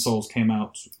 because Demon's Souls came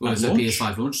out. Well, it's a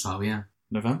PS5 launch title, yeah.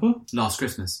 November? Last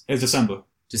Christmas. It's December.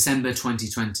 December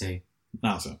 2020.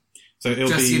 No, so it'll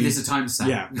just be... to give this a timestamp.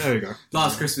 Yeah, there you go.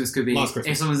 Last Christmas could be... Last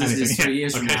Christmas. If someone's listening 3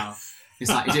 years from Okay. now, it's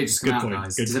like, it did just come out,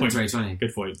 guys. December 2020.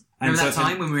 Good point. Remember that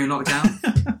time when we were in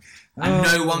lockdown? And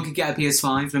no one could get a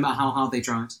PS5, no matter how hard they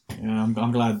tried? Yeah,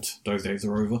 I'm glad those days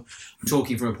are over. I'm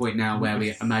talking from a point now where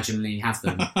we imaginally have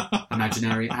them.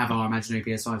 Have our imaginary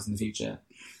PS5s in the future.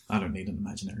 I don't need an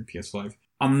imaginary PS5.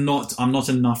 I'm not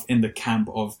enough in the camp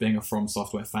of being a From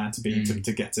Software fan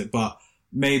to get it, but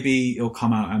maybe it'll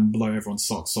come out and blow everyone's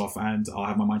socks off, and I'll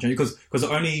have my mind changed because the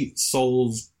only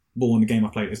Soulsborne game I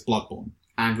played is Bloodborne.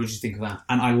 And what did you think of that?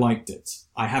 And I liked it.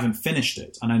 I haven't finished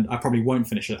it, and I probably won't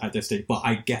finish it at this stage, but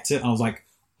I get it. I was like,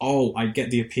 oh, I get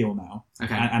the appeal now.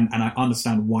 Okay. And I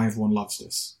understand why everyone loves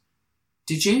this.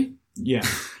 Did you? Yeah.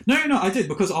 No, I did,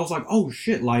 because I was like, oh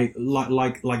shit, like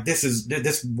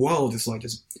this world is like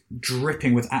just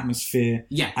dripping with atmosphere.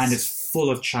 Yes. And it's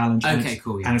full of challenge. Okay,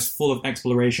 cool, yeah. And it's full of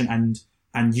exploration,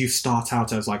 and you start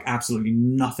out as like absolutely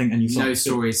nothing, and you no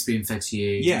story is spoon fed to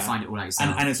you. Yeah. You find it all out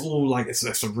yourself. And it's all like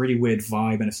it's a really weird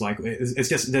vibe, and it's like it's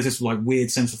just there's this like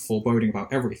weird sense of foreboding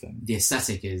about everything. The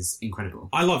aesthetic is incredible.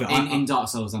 I love it. In Dark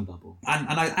Souls and Bloodborne.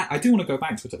 And I do want to go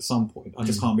back to it at some point. I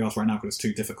just can't be asked right now because it's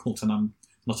too difficult, and I'm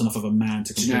not enough of a man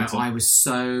to complete it.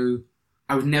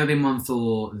 I would never been one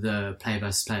for the player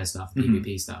versus player stuff,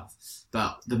 PvP stuff.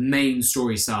 But the main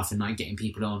story stuff and like getting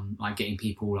people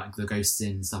like the ghosts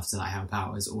in and stuff to like help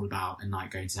out is all about, and like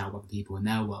going to help other people in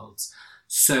their worlds.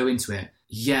 So into it.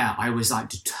 Yeah, I was like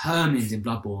determined in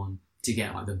Bloodborne to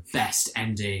get like the best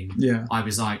ending. Yeah. I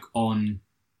was like on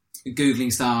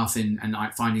Googling stuff and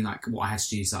like finding like what I had to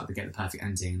do to get the perfect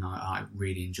ending, and I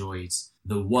really enjoyed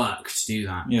the work to do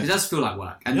that. Yeah. It does feel like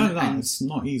work. And, and it's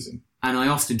not easy. And I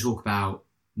often talk about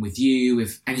with you,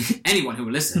 with anyone who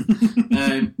will listen,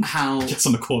 how... Just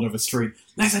on the corner of a street.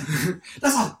 Listen!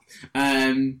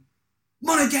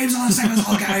 Modern games aren't the same as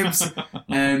old games!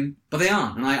 But they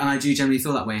aren't. And I do generally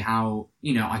feel that way, how,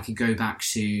 I could go back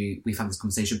to... We've had this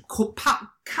conversation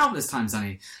countless times,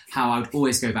 Danny, how I would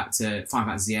always go back to Final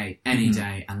Fantasy VIII any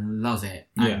day and love it.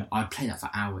 And I'd play that for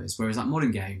hours. Whereas like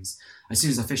modern games, as soon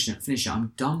as I finish it,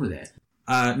 I'm done with it.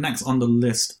 Next on the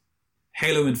list,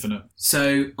 Halo Infinite.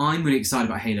 So I'm really excited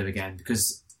about Halo again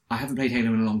because I haven't played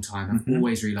Halo in a long time. I've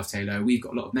always really loved Halo. We've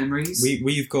got a lot of memories.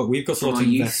 We've got a lot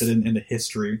invested in the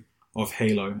history of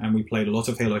Halo, and we played a lot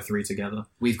of Halo 3 together.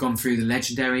 We've gone through the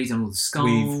legendaries and all the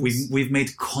skulls. We've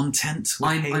made content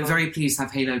with Halo. I'm very pleased to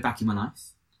have Halo back in my life.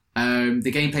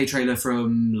 The gameplay trailer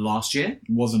from last year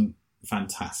wasn't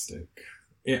fantastic.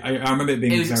 I remember it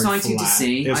being very flat. It was exciting to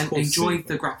see. I enjoyed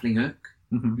the grappling hook.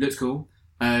 Looked cool.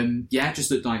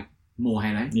 Just looked like more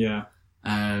Halo. Yeah.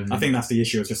 I think that's the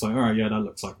issue. It's just like, all right, yeah, that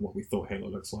looks like what we thought Halo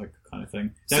looks like, kind of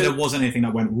thing. So there wasn't anything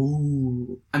that went,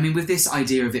 ooh. I mean, with this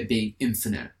idea of it being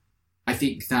infinite, I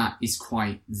think that is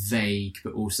quite vague,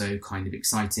 but also kind of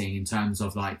exciting in terms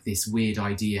of like this weird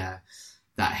idea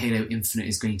that Halo Infinite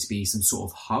is going to be some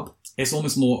sort of hub. It's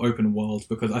almost more open world,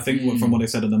 because I think from what they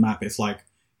said on the map, it's like,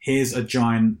 here's a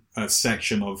giant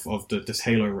section of this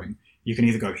Halo ring. You can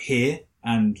either go here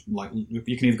and like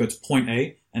you can either go to point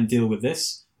A and deal with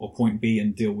this, or point B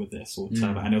and deal with this, or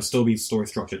whatever, and it'll still be story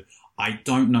structured. I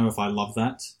don't know if I love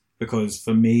that, because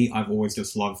for me, I've always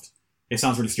just loved... It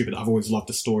sounds really stupid. I've always loved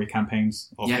the story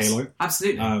campaigns of Halo.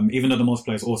 Absolutely. Even though the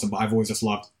multiplayer is awesome, but I've always just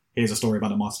loved, here's a story about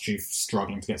the Master Chief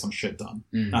struggling to get some shit done.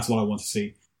 That's what I want to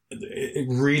see.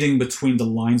 Reading between the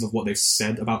lines of what they've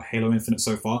said about Halo Infinite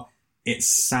so far, it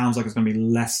sounds like it's going to be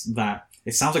less that...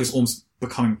 It sounds like it's almost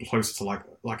becoming closer to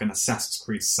like an Assassin's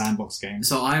Creed sandbox game.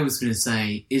 So I was going to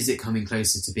say, is it coming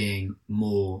closer to being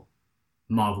more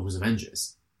Marvel's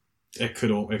Avengers? It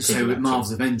could. So with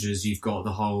Marvel's Avengers, you've got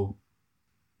the whole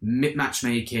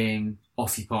matchmaking,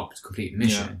 off you pop to complete the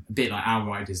mission. A bit like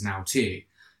Outriders now too.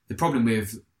 The problem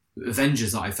with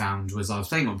Avengers that I found was I was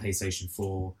playing on PlayStation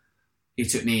 4. It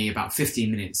took me about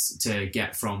 15 minutes to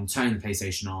get from turning the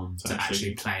PlayStation on to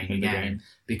actually playing again,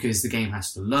 because the game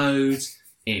has to load.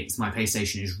 My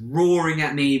PlayStation is roaring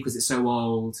at me because it's so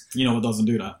old. You know what doesn't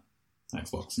do that?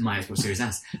 Xbox. My Xbox Series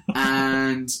S.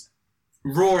 And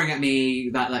roaring at me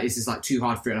that like, this is like too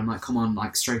hard for it. I'm like, come on,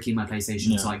 like stroking my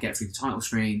PlayStation to like get through the title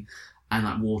screen and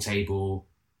like war table,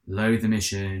 load the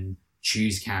mission,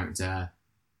 choose a character.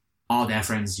 Are there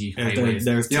friends you can Yeah, play with?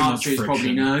 there's The too answer much is probably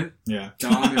friction. no. Yeah. There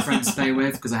are no friends to play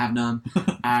with because I have none.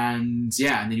 And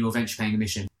then you're eventually playing a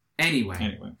mission.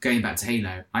 Anyway, going back to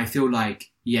Halo, I feel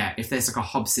like, if there's like a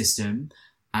hub system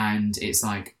and it's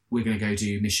like, we're going to go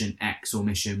do mission X or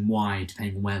mission Y,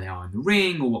 depending on where they are in the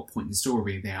ring or what point in the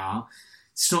story they are,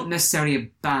 it's not necessarily a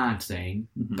bad thing,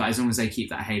 but as long as they keep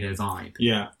that Halo vibe.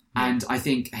 Yeah. And I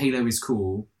think Halo is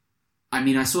cool. I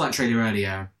mean, I saw that trailer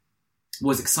earlier,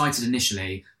 was excited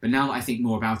initially, but now that I think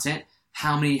more about it,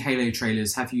 how many Halo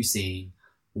trailers have you seen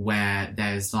where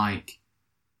there's like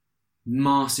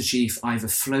Master Chief either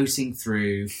floating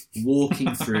through,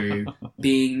 walking through,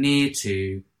 being near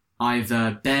to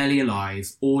either barely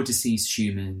alive or deceased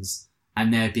humans,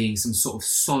 and there being some sort of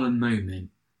solemn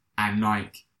moment and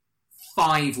like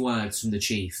 5 words from the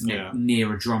Chief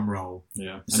near a drum roll.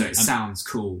 Yeah. So it sounds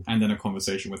cool. And then a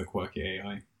conversation with a quirky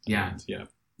AI. Yeah. And, yeah.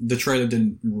 The trailer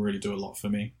didn't really do a lot for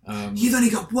me. You've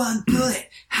only got one bullet.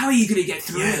 How are you going to get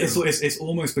through? Yeah, it's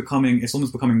almost becoming a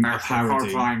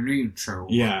parody.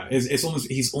 Yeah,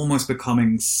 he's almost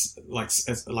becoming like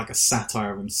a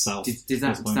satire of himself. Did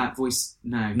that voice?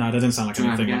 No, that doesn't sound like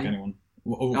anything like anyone.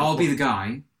 I'll be the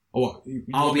guy. What?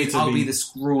 I'll be the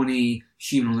scrawny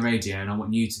human on the radio, and I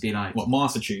want you to be like what,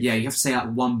 Master Chief? Yeah, you have to say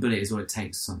like 1 bullet is all it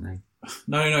takes or something.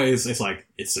 No, it's like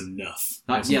it's enough.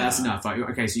 That's enough. Right,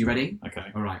 okay, so you ready?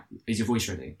 Okay. All right. Is your voice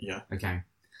ready? Yeah. Okay.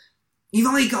 You've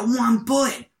only got 1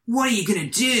 bullet. What are you gonna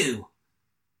do?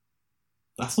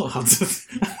 That's not how to.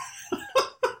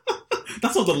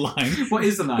 That's not the line. What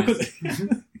is the line?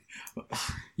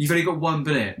 You've only got 1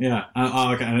 bullet. Yeah.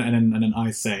 Okay. And then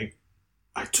I say,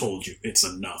 I told you, it's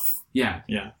enough. Yeah.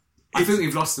 Yeah. I think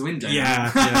we've lost the window.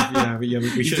 Yeah. We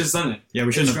You've should just done it. Yeah,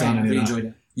 we shouldn't have done I any really of that.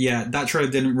 enjoyed it. Yeah, that trailer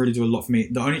didn't really do a lot for me.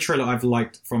 The only trailer I've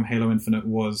liked from Halo Infinite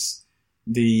was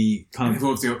the kind of...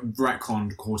 the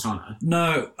retconned Cortana.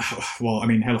 No, well, I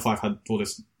mean, Halo 5 had all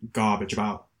this garbage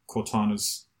about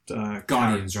Cortana's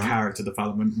Guardians, right? character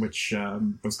development, which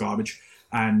was garbage,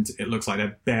 and it looks like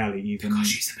they're barely even... Because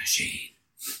she's a machine.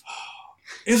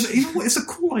 You know what? It's a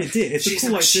cool idea. It's she's a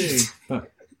cool idea. machine.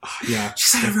 But, yeah.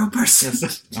 She's like a real person.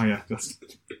 Yes. Oh, yeah.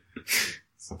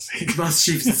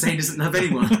 Master Chief's insane, doesn't love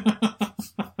anyone.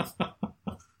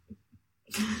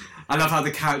 I love how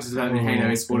the character development in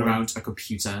Halo is all around a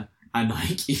computer, and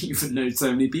like even though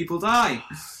so many people die.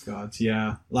 God,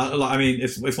 yeah. Like, I mean,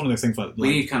 it's one of those things like we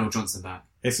need Colonel Johnson back.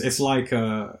 It's like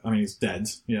I mean, he's dead,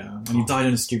 yeah, and he died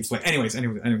in a stupid way. Anyways,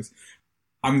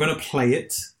 I'm gonna play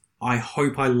it. I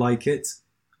hope I like it.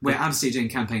 We're absolutely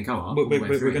doing campaign co-op. We're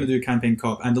going to do campaign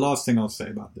co-op. And the last thing I'll say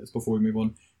about this before we move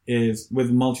on is with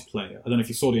multiplayer. I don't know if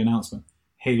you saw the announcement.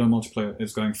 Halo multiplayer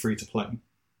is going free to play.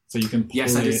 So you can play I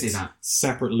did see that.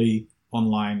 Separately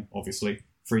online, obviously,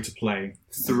 free to play.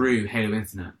 Through Halo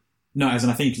Infinite. No, as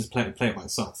in I think you can just play it by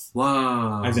itself.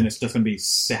 Whoa. As in it's just going to be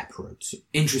separate.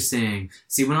 Interesting.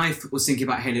 See, when I was thinking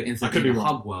about Halo Infinite in the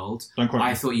hub world,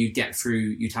 I thought you'd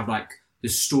have like the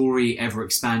story ever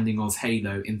expanding of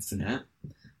Halo Infinite,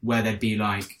 where there'd be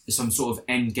like some sort of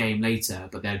end game later,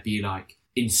 but there'd be like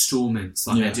installments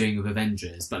like they're doing with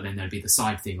Avengers, but then there'd be the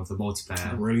side thing of the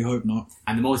multiplayer. I really hope not.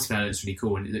 And the multiplayer looks really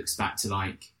cool, and it looks back to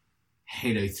like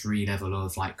Halo 3 level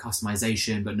of like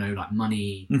customization, but no like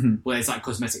money. Mm-hmm. Well, it's like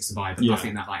cosmetic survival, but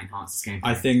nothing that like enhances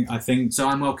gameplay. I think. So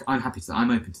I'm happy to that. I'm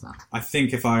open to that. I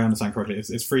think if I understand correctly,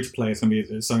 it's free to play. It's going to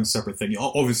be its own separate thing.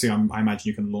 Obviously, I imagine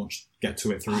you can get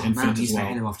to it through Infinite as well.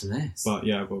 Halo after this. But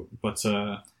yeah,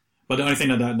 but the only thing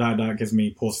that gives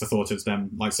me pause for thought is them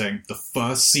like saying the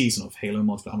first season of Halo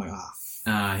multiplayer. I'm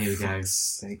like, here we go.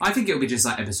 Sake. I think it'll be just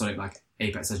like episodic, like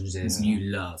Apex Legends is. And you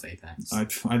love Apex. I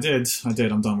did.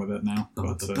 I'm done with it now.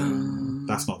 But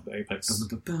that's not the Apex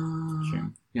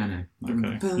tune. Yeah, I know.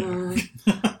 Okay.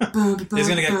 It's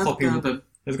gonna get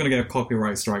It's going to get a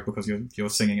copyright strike because you're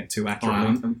singing it too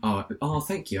accurately.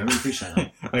 Thank you. I really appreciate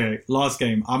that. Okay, last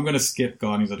game. I'm going to skip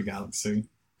Guardians of the Galaxy.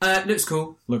 Looks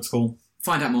cool. Looks cool.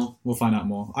 Find out more. We'll find out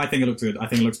more. I think it looks good. I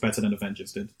think it looks better than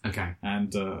Avengers did. Okay.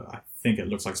 And I think it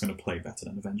looks like it's going to play better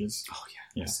than Avengers. Oh,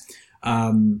 yeah.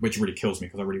 Which really kills me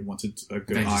because I really wanted a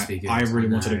good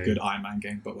wanted a good Iron Man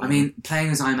game. But I mean, playing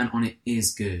as Iron Man on it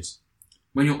is good.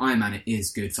 When you're Iron Man, it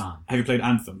is good fun. Have you played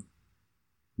Anthem?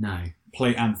 No.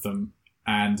 Play Anthem,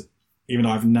 and even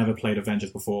though I've never played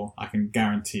Avengers before, I can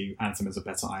guarantee you Anthem is a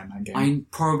better Iron Man game. I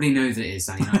probably know that it is,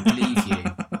 Danny, and I believe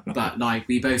you. But, like,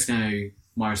 we both know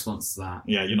my response to that.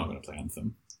 Yeah, you're not going to play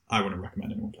Anthem. I wouldn't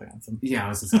recommend anyone play Anthem. Yeah, I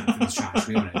was going to say Anthem's trash.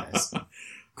 We all know this.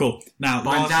 Cool. Now,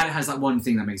 But I'm glad it has that one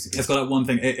thing that makes it good. it's got that one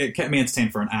thing. It kept me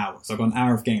entertained for an hour, so I got an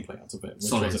hour of gameplay out of it,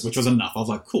 which was enough. I was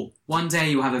like, cool. One day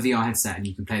you'll have a VR headset and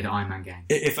you can play the Iron Man game.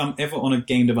 If I'm ever on a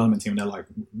game development team and they're like,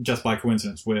 just by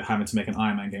coincidence, we're having to make an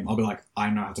Iron Man game, I'll be like,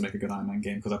 I know how to make a good Iron Man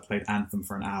game because I played Anthem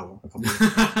for an hour a couple of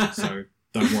years ago. So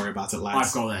don't worry about it, lads.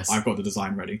 I've got this. I've got the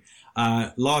design ready.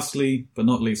 Lastly, but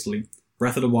not leastly,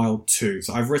 Breath of the Wild 2.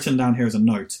 So I've written down here as a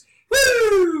note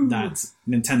that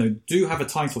Nintendo do have a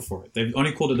title for it. They've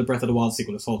only called it the Breath of the Wild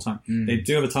sequel this whole time. They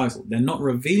do have a title. They're not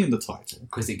revealing the title.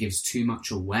 Because it gives too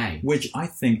much away. Which I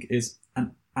think is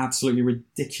an absolutely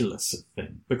ridiculous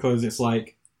thing. Because it's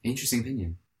like... Interesting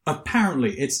opinion.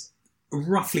 Apparently, it's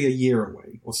roughly a year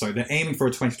away or so. They're aiming for a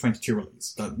 2022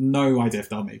 release. No idea if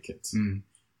they'll make it.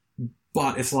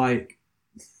 But it's like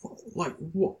what?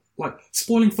 Like,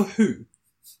 spoiling for who?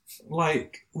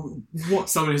 Like, what?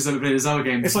 Someone who's never played a Zelda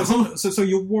game. It's like, so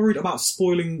you're worried about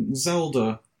spoiling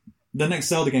Zelda, the next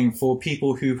Zelda game, for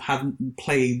people who haven't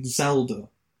played Zelda.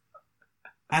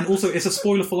 And also, it's a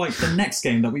spoiler for, like, the next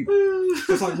game that we...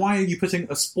 It's like, why are you putting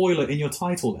a spoiler in your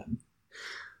title, then?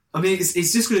 I mean, it's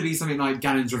just going to be something like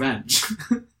Ganon's Revenge.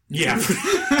 Yeah.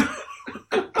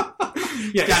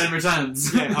 Yeah, Ganon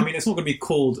returns. Yeah, I mean, it's not going to be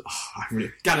called...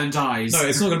 Ganon dies. No,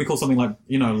 it's not going to be called something like,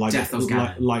 like Death of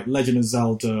Ganon. like Legend of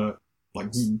Zelda, like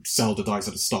Zelda dies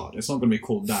at the start. It's not going to be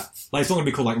called that. Like, it's not going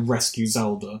to be called like Rescue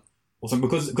Zelda or something,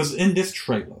 because in this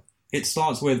trailer, it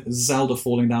starts with Zelda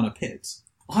falling down a pit.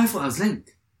 Oh, I thought that was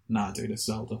Link. Nah, dude, it's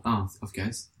Zelda. Oh, of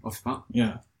course. Off the part.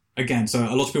 Yeah. Again, so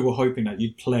a lot of people were hoping that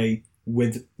you'd play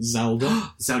with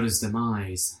Zelda. Zelda's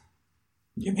demise.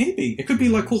 Yeah, maybe. It could be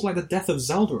like called like the Death of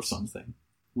Zelda or something.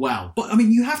 Well. But, I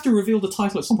mean, you have to reveal the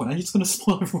title at some point, and you're just going to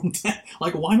spoil everyone dead.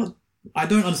 Like, why not? I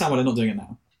don't understand why they're not doing it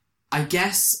now. I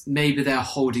guess maybe they're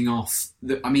holding off.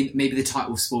 Maybe the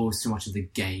title spoils too much of the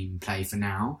gameplay for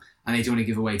now, and they don't want to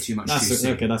give away too much too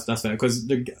soon. Okay, that's fair. Because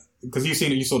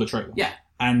you saw the trailer. Yeah.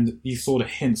 And you saw the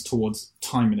hints towards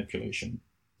time manipulation.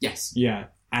 Yes. Yeah,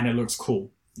 and it looks cool.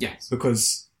 Yes.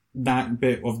 Because that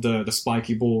bit of the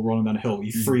spiky ball rolling down the hill,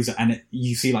 you freeze it, and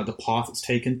you see like the path it's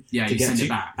taken to get send to, it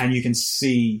back. and you can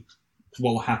see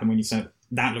what will happen when you send it.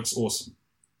 That looks awesome.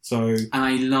 So, and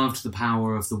I loved the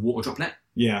power of the water droplet.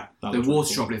 Yeah, the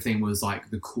water droplet thing was like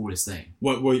the coolest thing.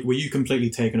 Were you completely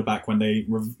taken aback when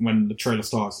the trailer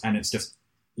starts and it's just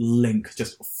Link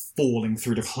just falling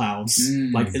through the clouds?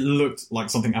 Like, it looked like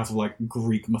something out of like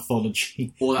Greek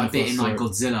mythology. Or that bit in like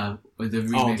Godzilla, with the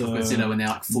remake of Godzilla, when they're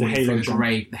like falling through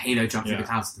the halo jump through the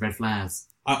clouds with the red flares.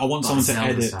 I want someone to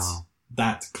edit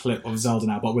that clip of Zelda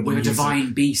now, but with a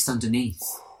divine beast underneath.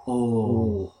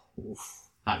 Oh,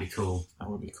 that'd be cool. That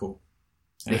would be cool.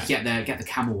 They get the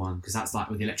camel one, because that's like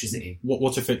with the electricity.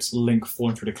 What if it's Link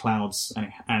falling through the clouds,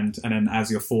 and then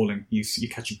as you're falling, you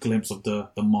catch a glimpse of the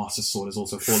Master Sword is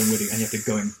also falling with you, and you have to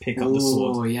go and pick up the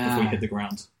sword before you hit the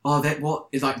ground. Oh, what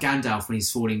is like Gandalf when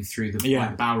he's falling through the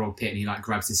Balrog pit and he like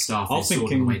grabs his staff and his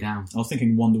sword on the way down. I was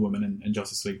thinking Wonder Woman in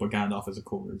Justice League, but Gandalf is a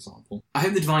cooler example. I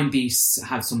hope the Divine Beasts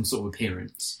have some sort of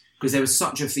appearance, because there was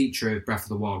such a feature of Breath of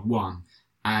the Wild 1,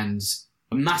 and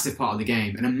a massive part of the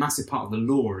game, and a massive part of the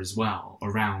lore as well,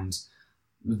 around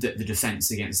the defense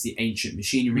against the ancient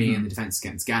machinery and the defense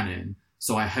against Ganon.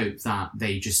 So I hope that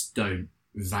they just don't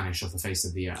vanish off the face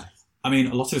of the earth. I mean,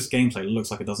 a lot of this gameplay looks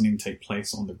like it doesn't even take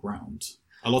place on the ground.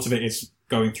 A lot of it is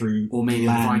going through or maybe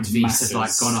the Divine Beasts have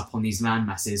like gone up on these land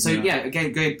masses. So again,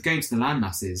 going to the land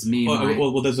masses.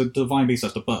 Well, there's a Divine Beast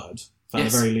that's the bird. So at the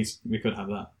very least, we could have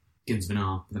that.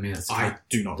 Ginsmanar. I mean, I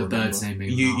do not remember. The bird's name.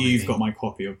 You've got my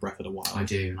copy of Breath of the Wild. I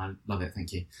do, and I love it.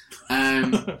 Thank you.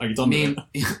 Are you done with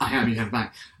it? I am. You have it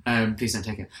back. Please don't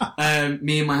take it.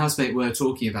 Me and my housemate were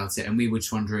talking about it, and we were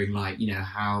just wondering, like,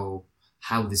 how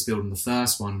would this build on the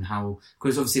first one?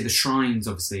 Because obviously the shrines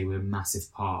were a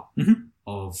massive part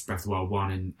of Breath of the Wild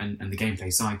 1 and the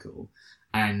gameplay cycle,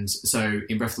 and so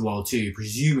in Breath of the Wild 2,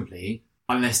 presumably,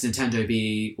 unless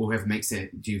Nintendo or whoever makes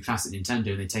it do classic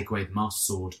Nintendo and they take away the Master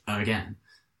Sword again,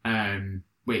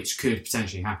 which could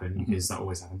potentially happen because that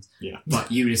always happens. Yeah. But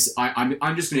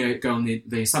I'm just going to go on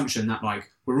the assumption that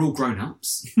like we're all grown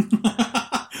ups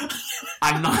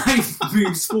and life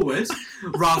moves forward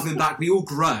rather than back. We all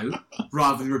grow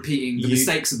rather than repeating the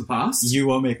mistakes of the past.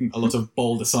 You are making a lot of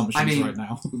bold assumptions right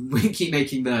now. We keep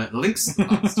making the links to the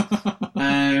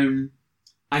past.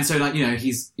 And so, like,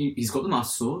 he's got the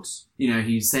Master Sword.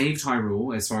 He saved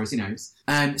Hyrule as far as he knows.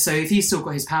 So if he's still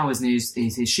got his powers and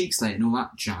his Sheik Slate and all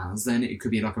that jazz, then it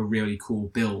could be like a really cool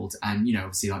build. And,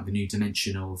 obviously, like the new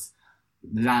dimension of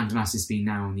land masses being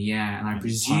now in the air. And I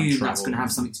presume that's going to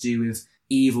have something to do with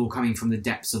evil coming from the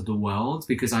depths of the world,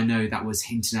 because I know that was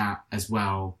hinted at as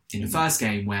well in the first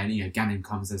game, where Ganon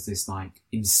comes as this like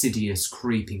insidious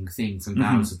creeping thing from the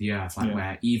bowels of the earth, like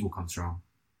where evil comes from.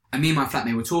 And me and my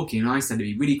flatmate were talking, and I said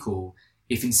it'd be really cool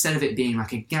if instead of it being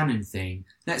like a Ganon thing,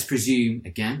 let's presume,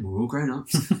 again, we're all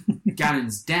grown-ups,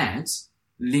 Ganon's dead,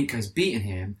 Link has beaten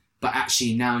him, but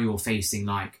actually now you're facing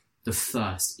like the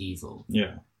first evil.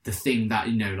 Yeah. The thing that,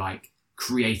 like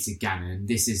created Ganon.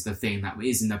 This is the thing that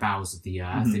is in the bowels of the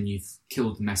earth, and you've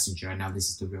killed the messenger, and now this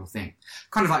is the real thing.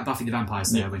 Kind of like Buffy the Vampire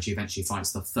Slayer when she eventually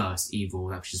fights the first evil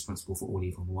that was responsible for all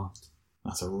evil in the world.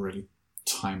 That's a really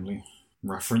timely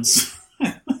reference.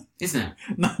 Isn't it?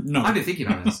 No. I've been thinking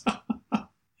about this.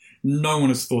 No one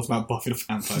has thought about Buffy the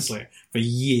Vampire Slayer for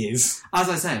years. As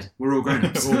I said, we're all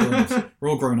grown-ups. We're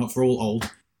all grown-ups. We're all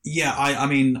old. Yeah, I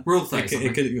mean... We're all 30.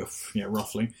 It could, yeah,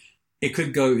 roughly. It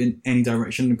could go in any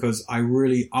direction, because I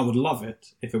would love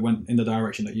it if it went in the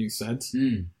direction that you said.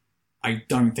 I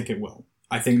don't think it will.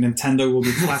 I think Nintendo will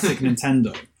be classic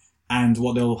Nintendo. And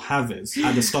what they'll have is,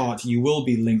 at the start, you will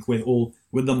be Link with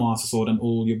the Master Sword and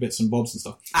all your bits and bobs and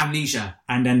stuff. Amnesia.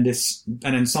 And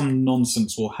then some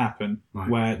nonsense will happen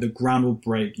where the ground will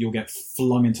break, you'll get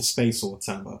flung into space or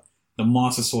whatever. The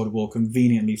Master Sword will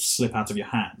conveniently slip out of your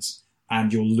hands,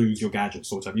 and you'll lose your gadgets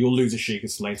or whatever. You'll lose a Sheikah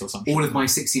Slate or something. All of my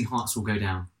 16 hearts will go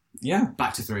down. Yeah.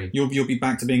 Back to 3. You'll be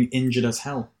back to being injured as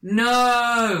hell.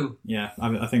 No! Yeah,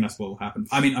 I think that's what will happen.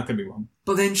 I mean, I could be wrong.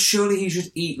 But then surely he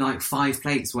should eat like 5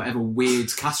 plates, whatever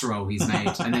weird casserole he's made,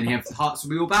 and then hearts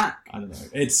will be all back. I don't know.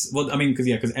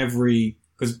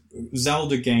 Because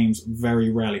Zelda games very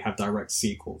rarely have direct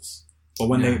sequels. But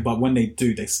when they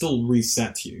do, they still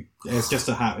reset you. It's just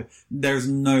a habit. There's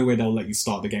no way they'll let you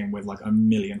start the game with like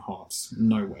 1,000,000 hearts.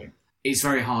 No way. It's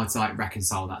very hard to like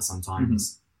reconcile that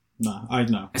sometimes. No, I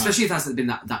know. Especially if that's been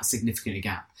that significant a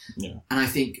gap. Yeah. And I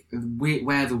think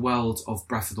where the world of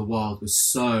Breath of the Wild was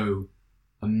so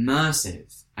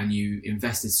immersive, and you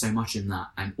invested so much in that,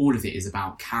 and all of it is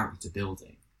about character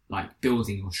building, like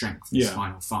building your strength for this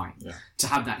final fight. Yeah. To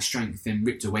have that strength then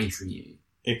ripped away from you,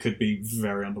 it could be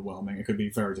very underwhelming. It could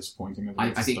be very disappointing. I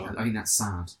think that's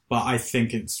sad. But I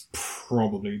think it's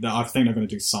probably that. I think they're going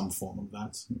to do some form of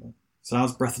that. So that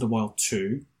was Breath of the Wild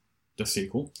 2, the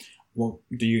sequel. What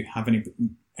do you have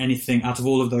anything out of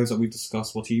all of those that we've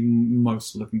discussed? What are you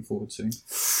most looking forward to?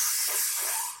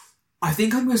 I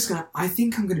think I'm going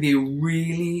to be a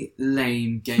really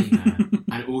lame gamer,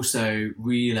 and also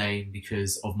really lame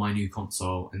because of my new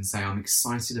console, and say I'm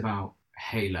excited about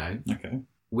Halo. Okay.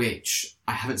 Which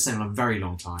I haven't said in a very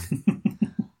long time.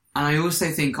 And I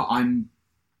also think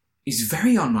it's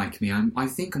very unlike me. I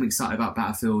think I'm excited about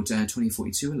Battlefield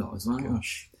 2042 a lot as well.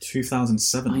 Gosh,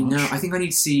 2007. I know. I think I need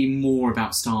to see more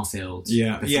about Starfield.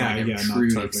 I get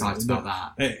truly excited about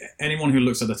that. Anyone who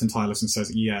looks at that entire list and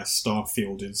says, "Yeah,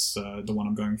 Starfield is the one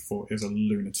I'm going for," is a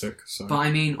lunatic. So. But I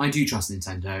mean, I do trust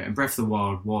Nintendo, and Breath of the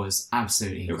Wild was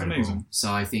absolutely incredible. It was amazing.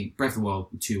 So I think Breath of the Wild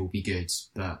 2 will be good.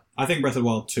 But I think Breath of the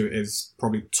Wild 2 is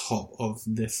probably top of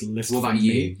this list. What about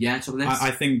you? Yeah, top of the list.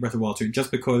 I think Breath of the Wild 2, just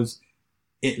because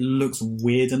it looks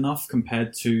weird enough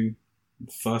compared to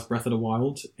the first Breath of the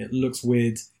Wild. It looks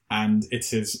weird, and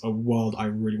it is a world I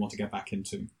really want to get back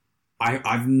into.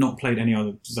 I've not played any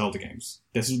other Zelda games.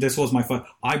 This was my first.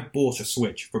 I bought a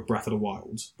Switch for Breath of the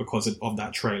Wild because of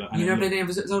that trailer. You never played any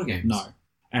other Zelda games? No.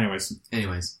 Anyways.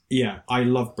 Yeah, I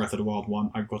love Breath of the Wild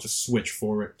 1. I've got a Switch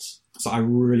for it. So I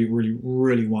really, really,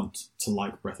 really want to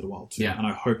like Breath of the Wild 2. Yeah. And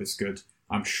I hope it's good.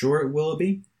 I'm sure it will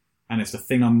be. And it's the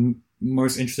thing I'm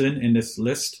most interested in this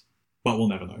list, but we'll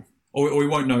never know. Or we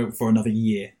won't know for another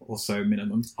year or so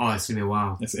minimum. Oh, it's going to be a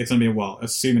while. It's going to be a while,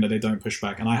 assuming that they don't push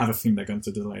back. And I have a feeling they're going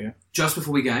to delay it. Just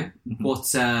before we go,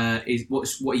 what are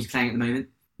you playing at the moment?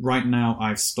 Right now,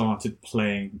 I've started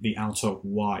playing The Outer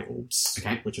Wilds,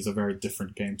 which is a very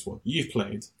different game to what you've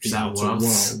played. The Outer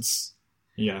Worlds.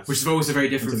 Yes. Which is also very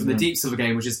different from the Deep Silver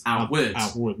game, which is Outward.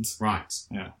 Outward. Right.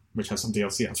 Yeah. Which has some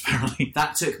DLC out, apparently.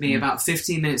 That took me about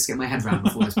 15 minutes to get my head around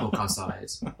before this podcast started.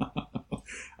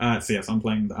 So yes, I'm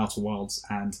playing The Outer Wilds,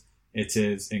 and it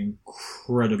is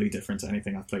incredibly different to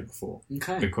anything I've played before.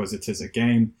 Okay. Because it is a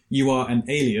game. You are an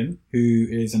alien who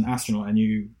is an astronaut,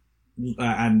 and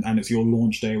and it's your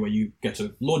launch day where you get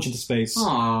to launch into space.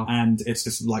 Aww. And it's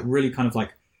this like really kind of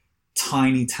like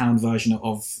tiny town version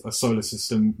of a solar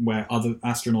system where other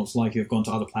astronauts like you have gone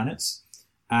to other planets,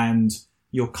 and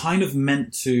you're kind of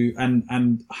meant to,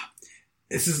 and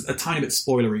this is a tiny bit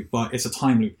spoilery, but it's a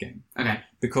time loop game. Okay.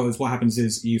 Because what happens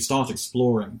is you start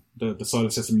exploring the solar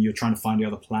system, you're trying to find the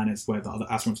other planets where the other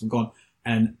astronauts have gone,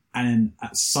 and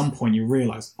at some point you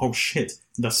realize, oh shit,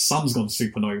 the sun's gone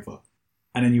supernova.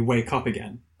 And then you wake up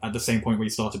again at the same point where you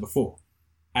started before.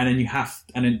 and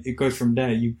then it goes from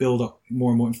there. You build up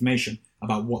more and more information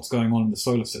about what's going on in the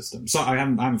solar system. So I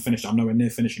haven't finished it. I'm nowhere near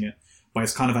finishing it, but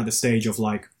it's kind of at the stage of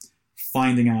like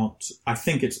finding out. I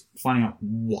think it's finding out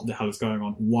what the hell is going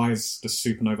on. Why is the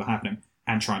supernova happening?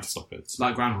 And trying to stop it. It's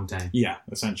like Groundhog Day. Yeah,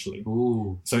 essentially.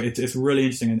 Ooh. So it's really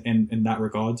interesting in that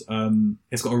regard.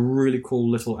 It's got a really cool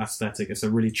little aesthetic. It's a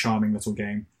really charming little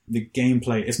game. The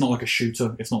gameplay, it's not like a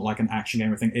shooter. It's not like an action game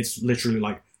or anything. It's literally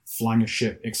like flying a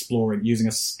ship, exploring, using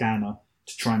a scanner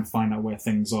to try and find out where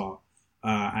things are.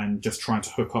 And just trying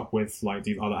to hook up with like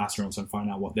these other astronauts and find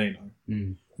out what they know.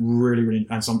 Mm. Really, really,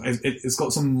 and it's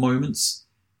got some moments.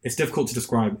 It's difficult to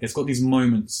describe. It's got these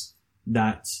moments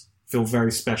that feel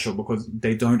very special because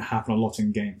they don't happen a lot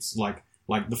in games. Like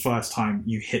the first time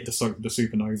you hit the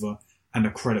supernova and the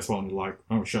credits roll, and you're like,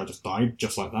 oh shit, I just died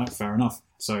just like that. Fair enough.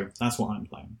 So that's what I'm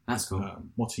playing. That's cool.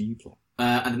 What are you playing?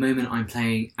 At the moment, I'm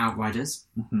playing Outriders.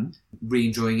 Mm-hmm. Really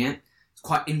enjoying it. It's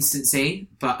quite instancy,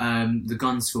 but the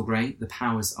guns feel great. The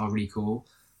powers are really cool.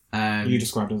 You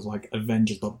described it as like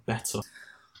Avengers, but better.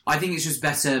 I think it's just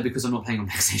better because I'm not playing on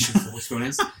PlayStation 4, to be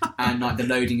honest, and like the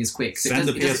loading is quick. So send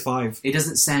the PS5.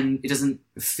 It doesn't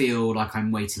feel like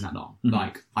I'm waiting that long. Mm-hmm.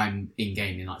 Like I'm in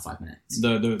game in like 5 minutes.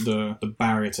 The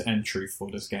barrier to entry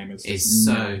for this game is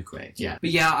so quick. Yeah,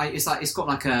 but yeah, it's got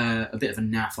like a bit of a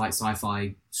naff like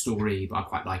sci-fi story, but I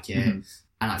quite like it. Mm-hmm.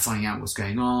 And like finding out what's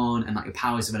going on, and like your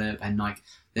powers develop, and like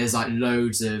there's like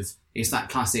loads of it's that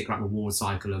classic like reward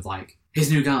cycle of like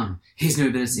here's a new gun, here's new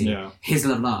ability, here's a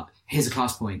level up. Here's a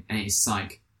class point, and it's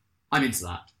like, I'm into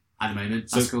that at the moment.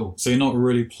 That's cool. So you're not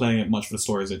really playing it much for the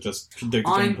story, is it just the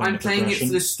I'm playing it for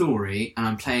the story, and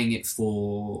I'm playing it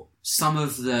for some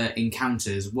of the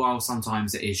encounters, while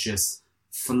sometimes it is just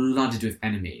flooded with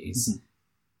enemies. Mm-hmm.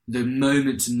 The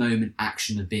moment-to-moment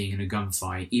action of being in a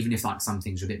gunfight, even if like some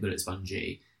things are a bit bullet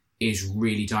spongy, is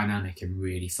really dynamic and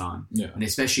really fun. Yeah. And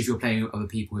especially if you're playing with other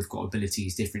people who've got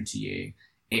abilities different to you,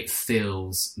 it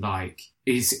feels like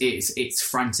it's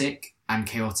frantic and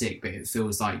chaotic, but it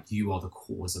feels like you are the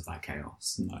cause of that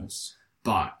chaos. Nice.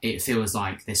 But it feels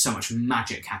like there's so much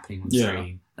magic happening on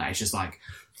screen that it's just like,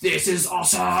 this is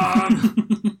awesome!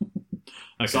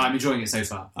 Okay. So I'm enjoying it so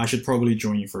far. I should probably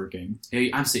join you for a game. Yeah,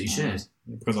 you absolutely should.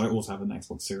 Because I also have an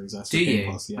Xbox Series S. Do you?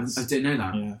 Game Pass, yes. I didn't know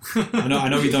that. Yeah. I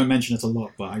know we don't mention it a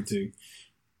lot, but I do.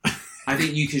 I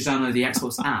think you could download the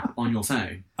Xbox app on your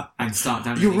phone and start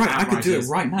downloading You're right, I could do it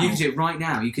right now. You could do it right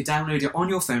now. You could download it on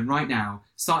your phone right now,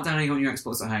 start downloading it on your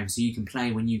Xbox at home so you can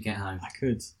play when you get home. I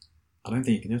could. I don't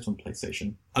think you can do it on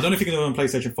PlayStation. I don't know if you can do it on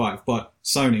PlayStation 5, but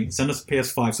Sony, send us a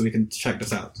PS5 so we can check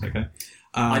this out, okay?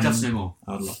 I'd love to know more.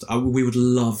 I'd love to. We would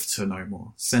love to know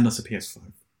more. Send us a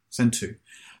PS5. Send 2.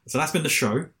 So that's been the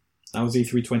show. That was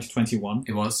E3 2021.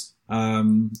 It was.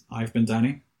 I've been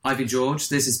Danny. I've been George.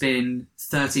 This has been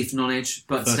 30 for knowledge,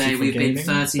 but today we've been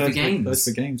 30 for games.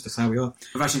 30 for games, that's how we are.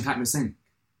 Ratchet and Clank was sync.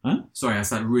 Huh? Sorry, I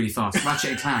said really fast.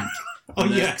 Ratchet and Clank. Oh,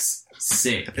 yes.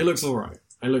 Sick. It looks alright.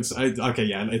 It looks... Okay,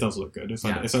 yeah, it does look good. It's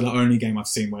like the only game I've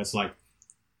seen where it's like,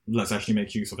 let's actually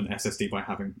make use of an SSD by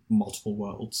having multiple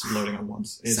worlds loading at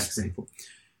once. It's pretty cool.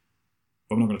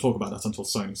 But we're not going to talk about that until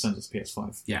Sony sends us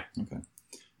PS5. Yeah. Okay.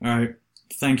 Alright.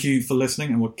 Thank you for listening,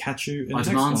 and we'll catch you in the next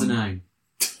one. My demands are known.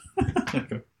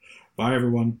 Okay. Bye,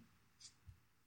 everyone.